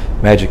Resorts,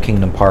 Magic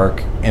Kingdom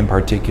Park in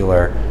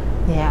particular.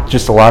 Yeah.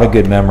 Just a lot of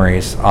good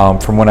memories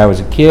from when I was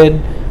a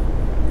kid,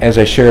 as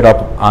I shared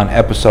up on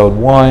episode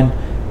 1,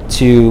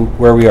 to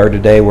where we are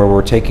today, where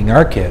we're taking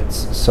our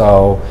kids.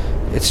 So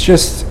it's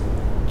just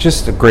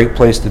a great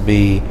place to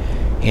be,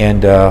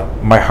 and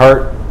my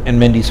heart and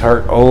Mindy's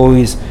heart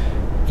always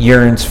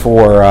yearns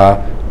for.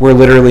 We're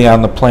literally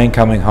on the plane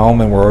coming home,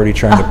 and we're already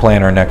trying to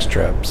plan our next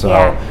trip. So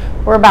Yeah.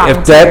 We're about if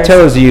in that tears.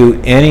 tells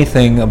you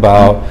anything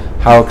about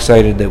how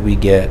excited that we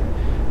get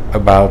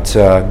about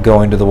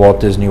going to the Walt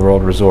Disney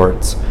World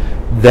Resorts.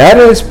 That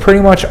is pretty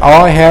much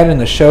all I had in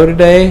the show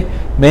today.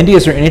 Mindy,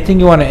 is there anything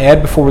you want to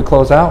add before we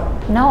close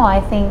out? No, I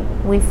think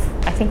we've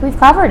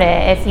covered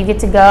it. If you get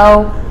to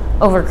go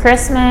over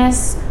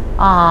Christmas,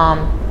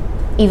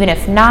 even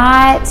if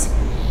not,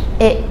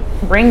 it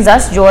brings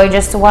us joy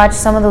just to watch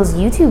some of those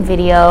YouTube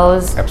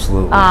videos.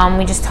 Absolutely.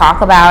 We just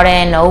talk about it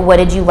and, oh, what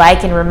did you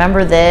like, and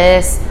remember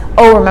this?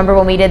 Oh, remember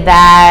when we did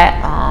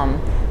that?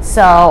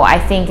 So I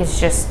think it's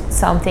just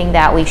something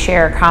that we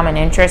share a common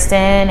interest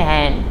in,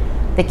 and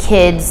the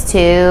kids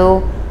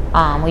too.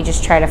 We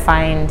just try to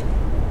find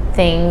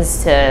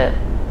things to,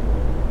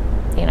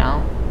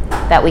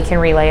 that we can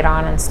relate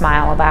on and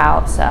smile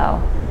about.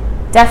 So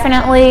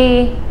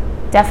definitely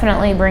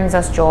brings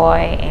us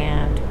joy,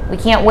 and we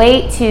can't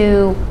wait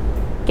to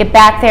get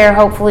back there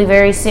hopefully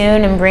very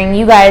soon and bring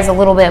you guys a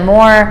little bit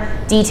more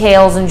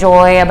details and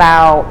joy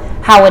about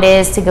how it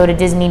is to go to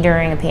Disney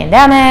during a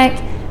pandemic,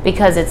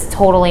 because it's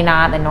totally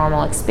not the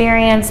normal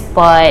experience,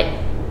 but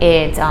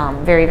it's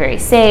very, very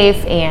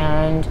safe,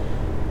 and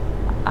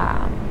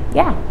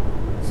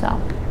so.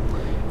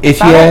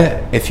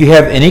 If you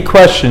have any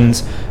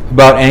questions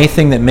about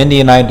anything that Mindy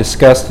and I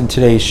discussed in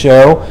today's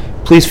show,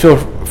 please feel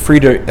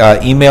free to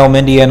email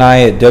Mindy and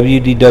I at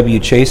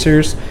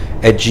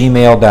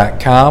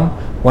wdwchasers@gmail.com.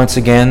 Once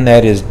again,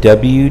 that is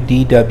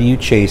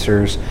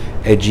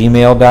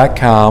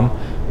wdwchasers@gmail.com.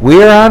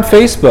 We are on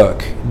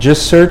Facebook.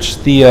 Just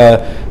search the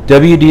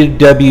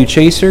WDW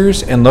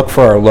Chasers and look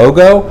for our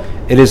logo.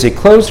 It is a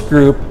closed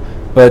group,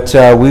 but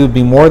we would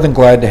be more than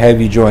glad to have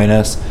you join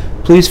us.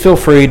 Please feel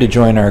free to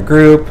join our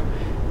group.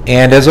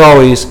 And as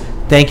always,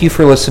 thank you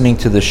for listening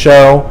to the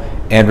show.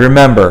 And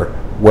remember,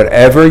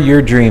 whatever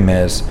your dream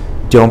is,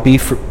 don't be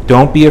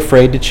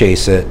afraid to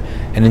chase it.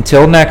 And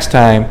until next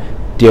time,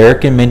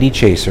 Derek and Mindy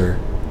Chaser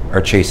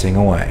are chasing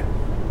away.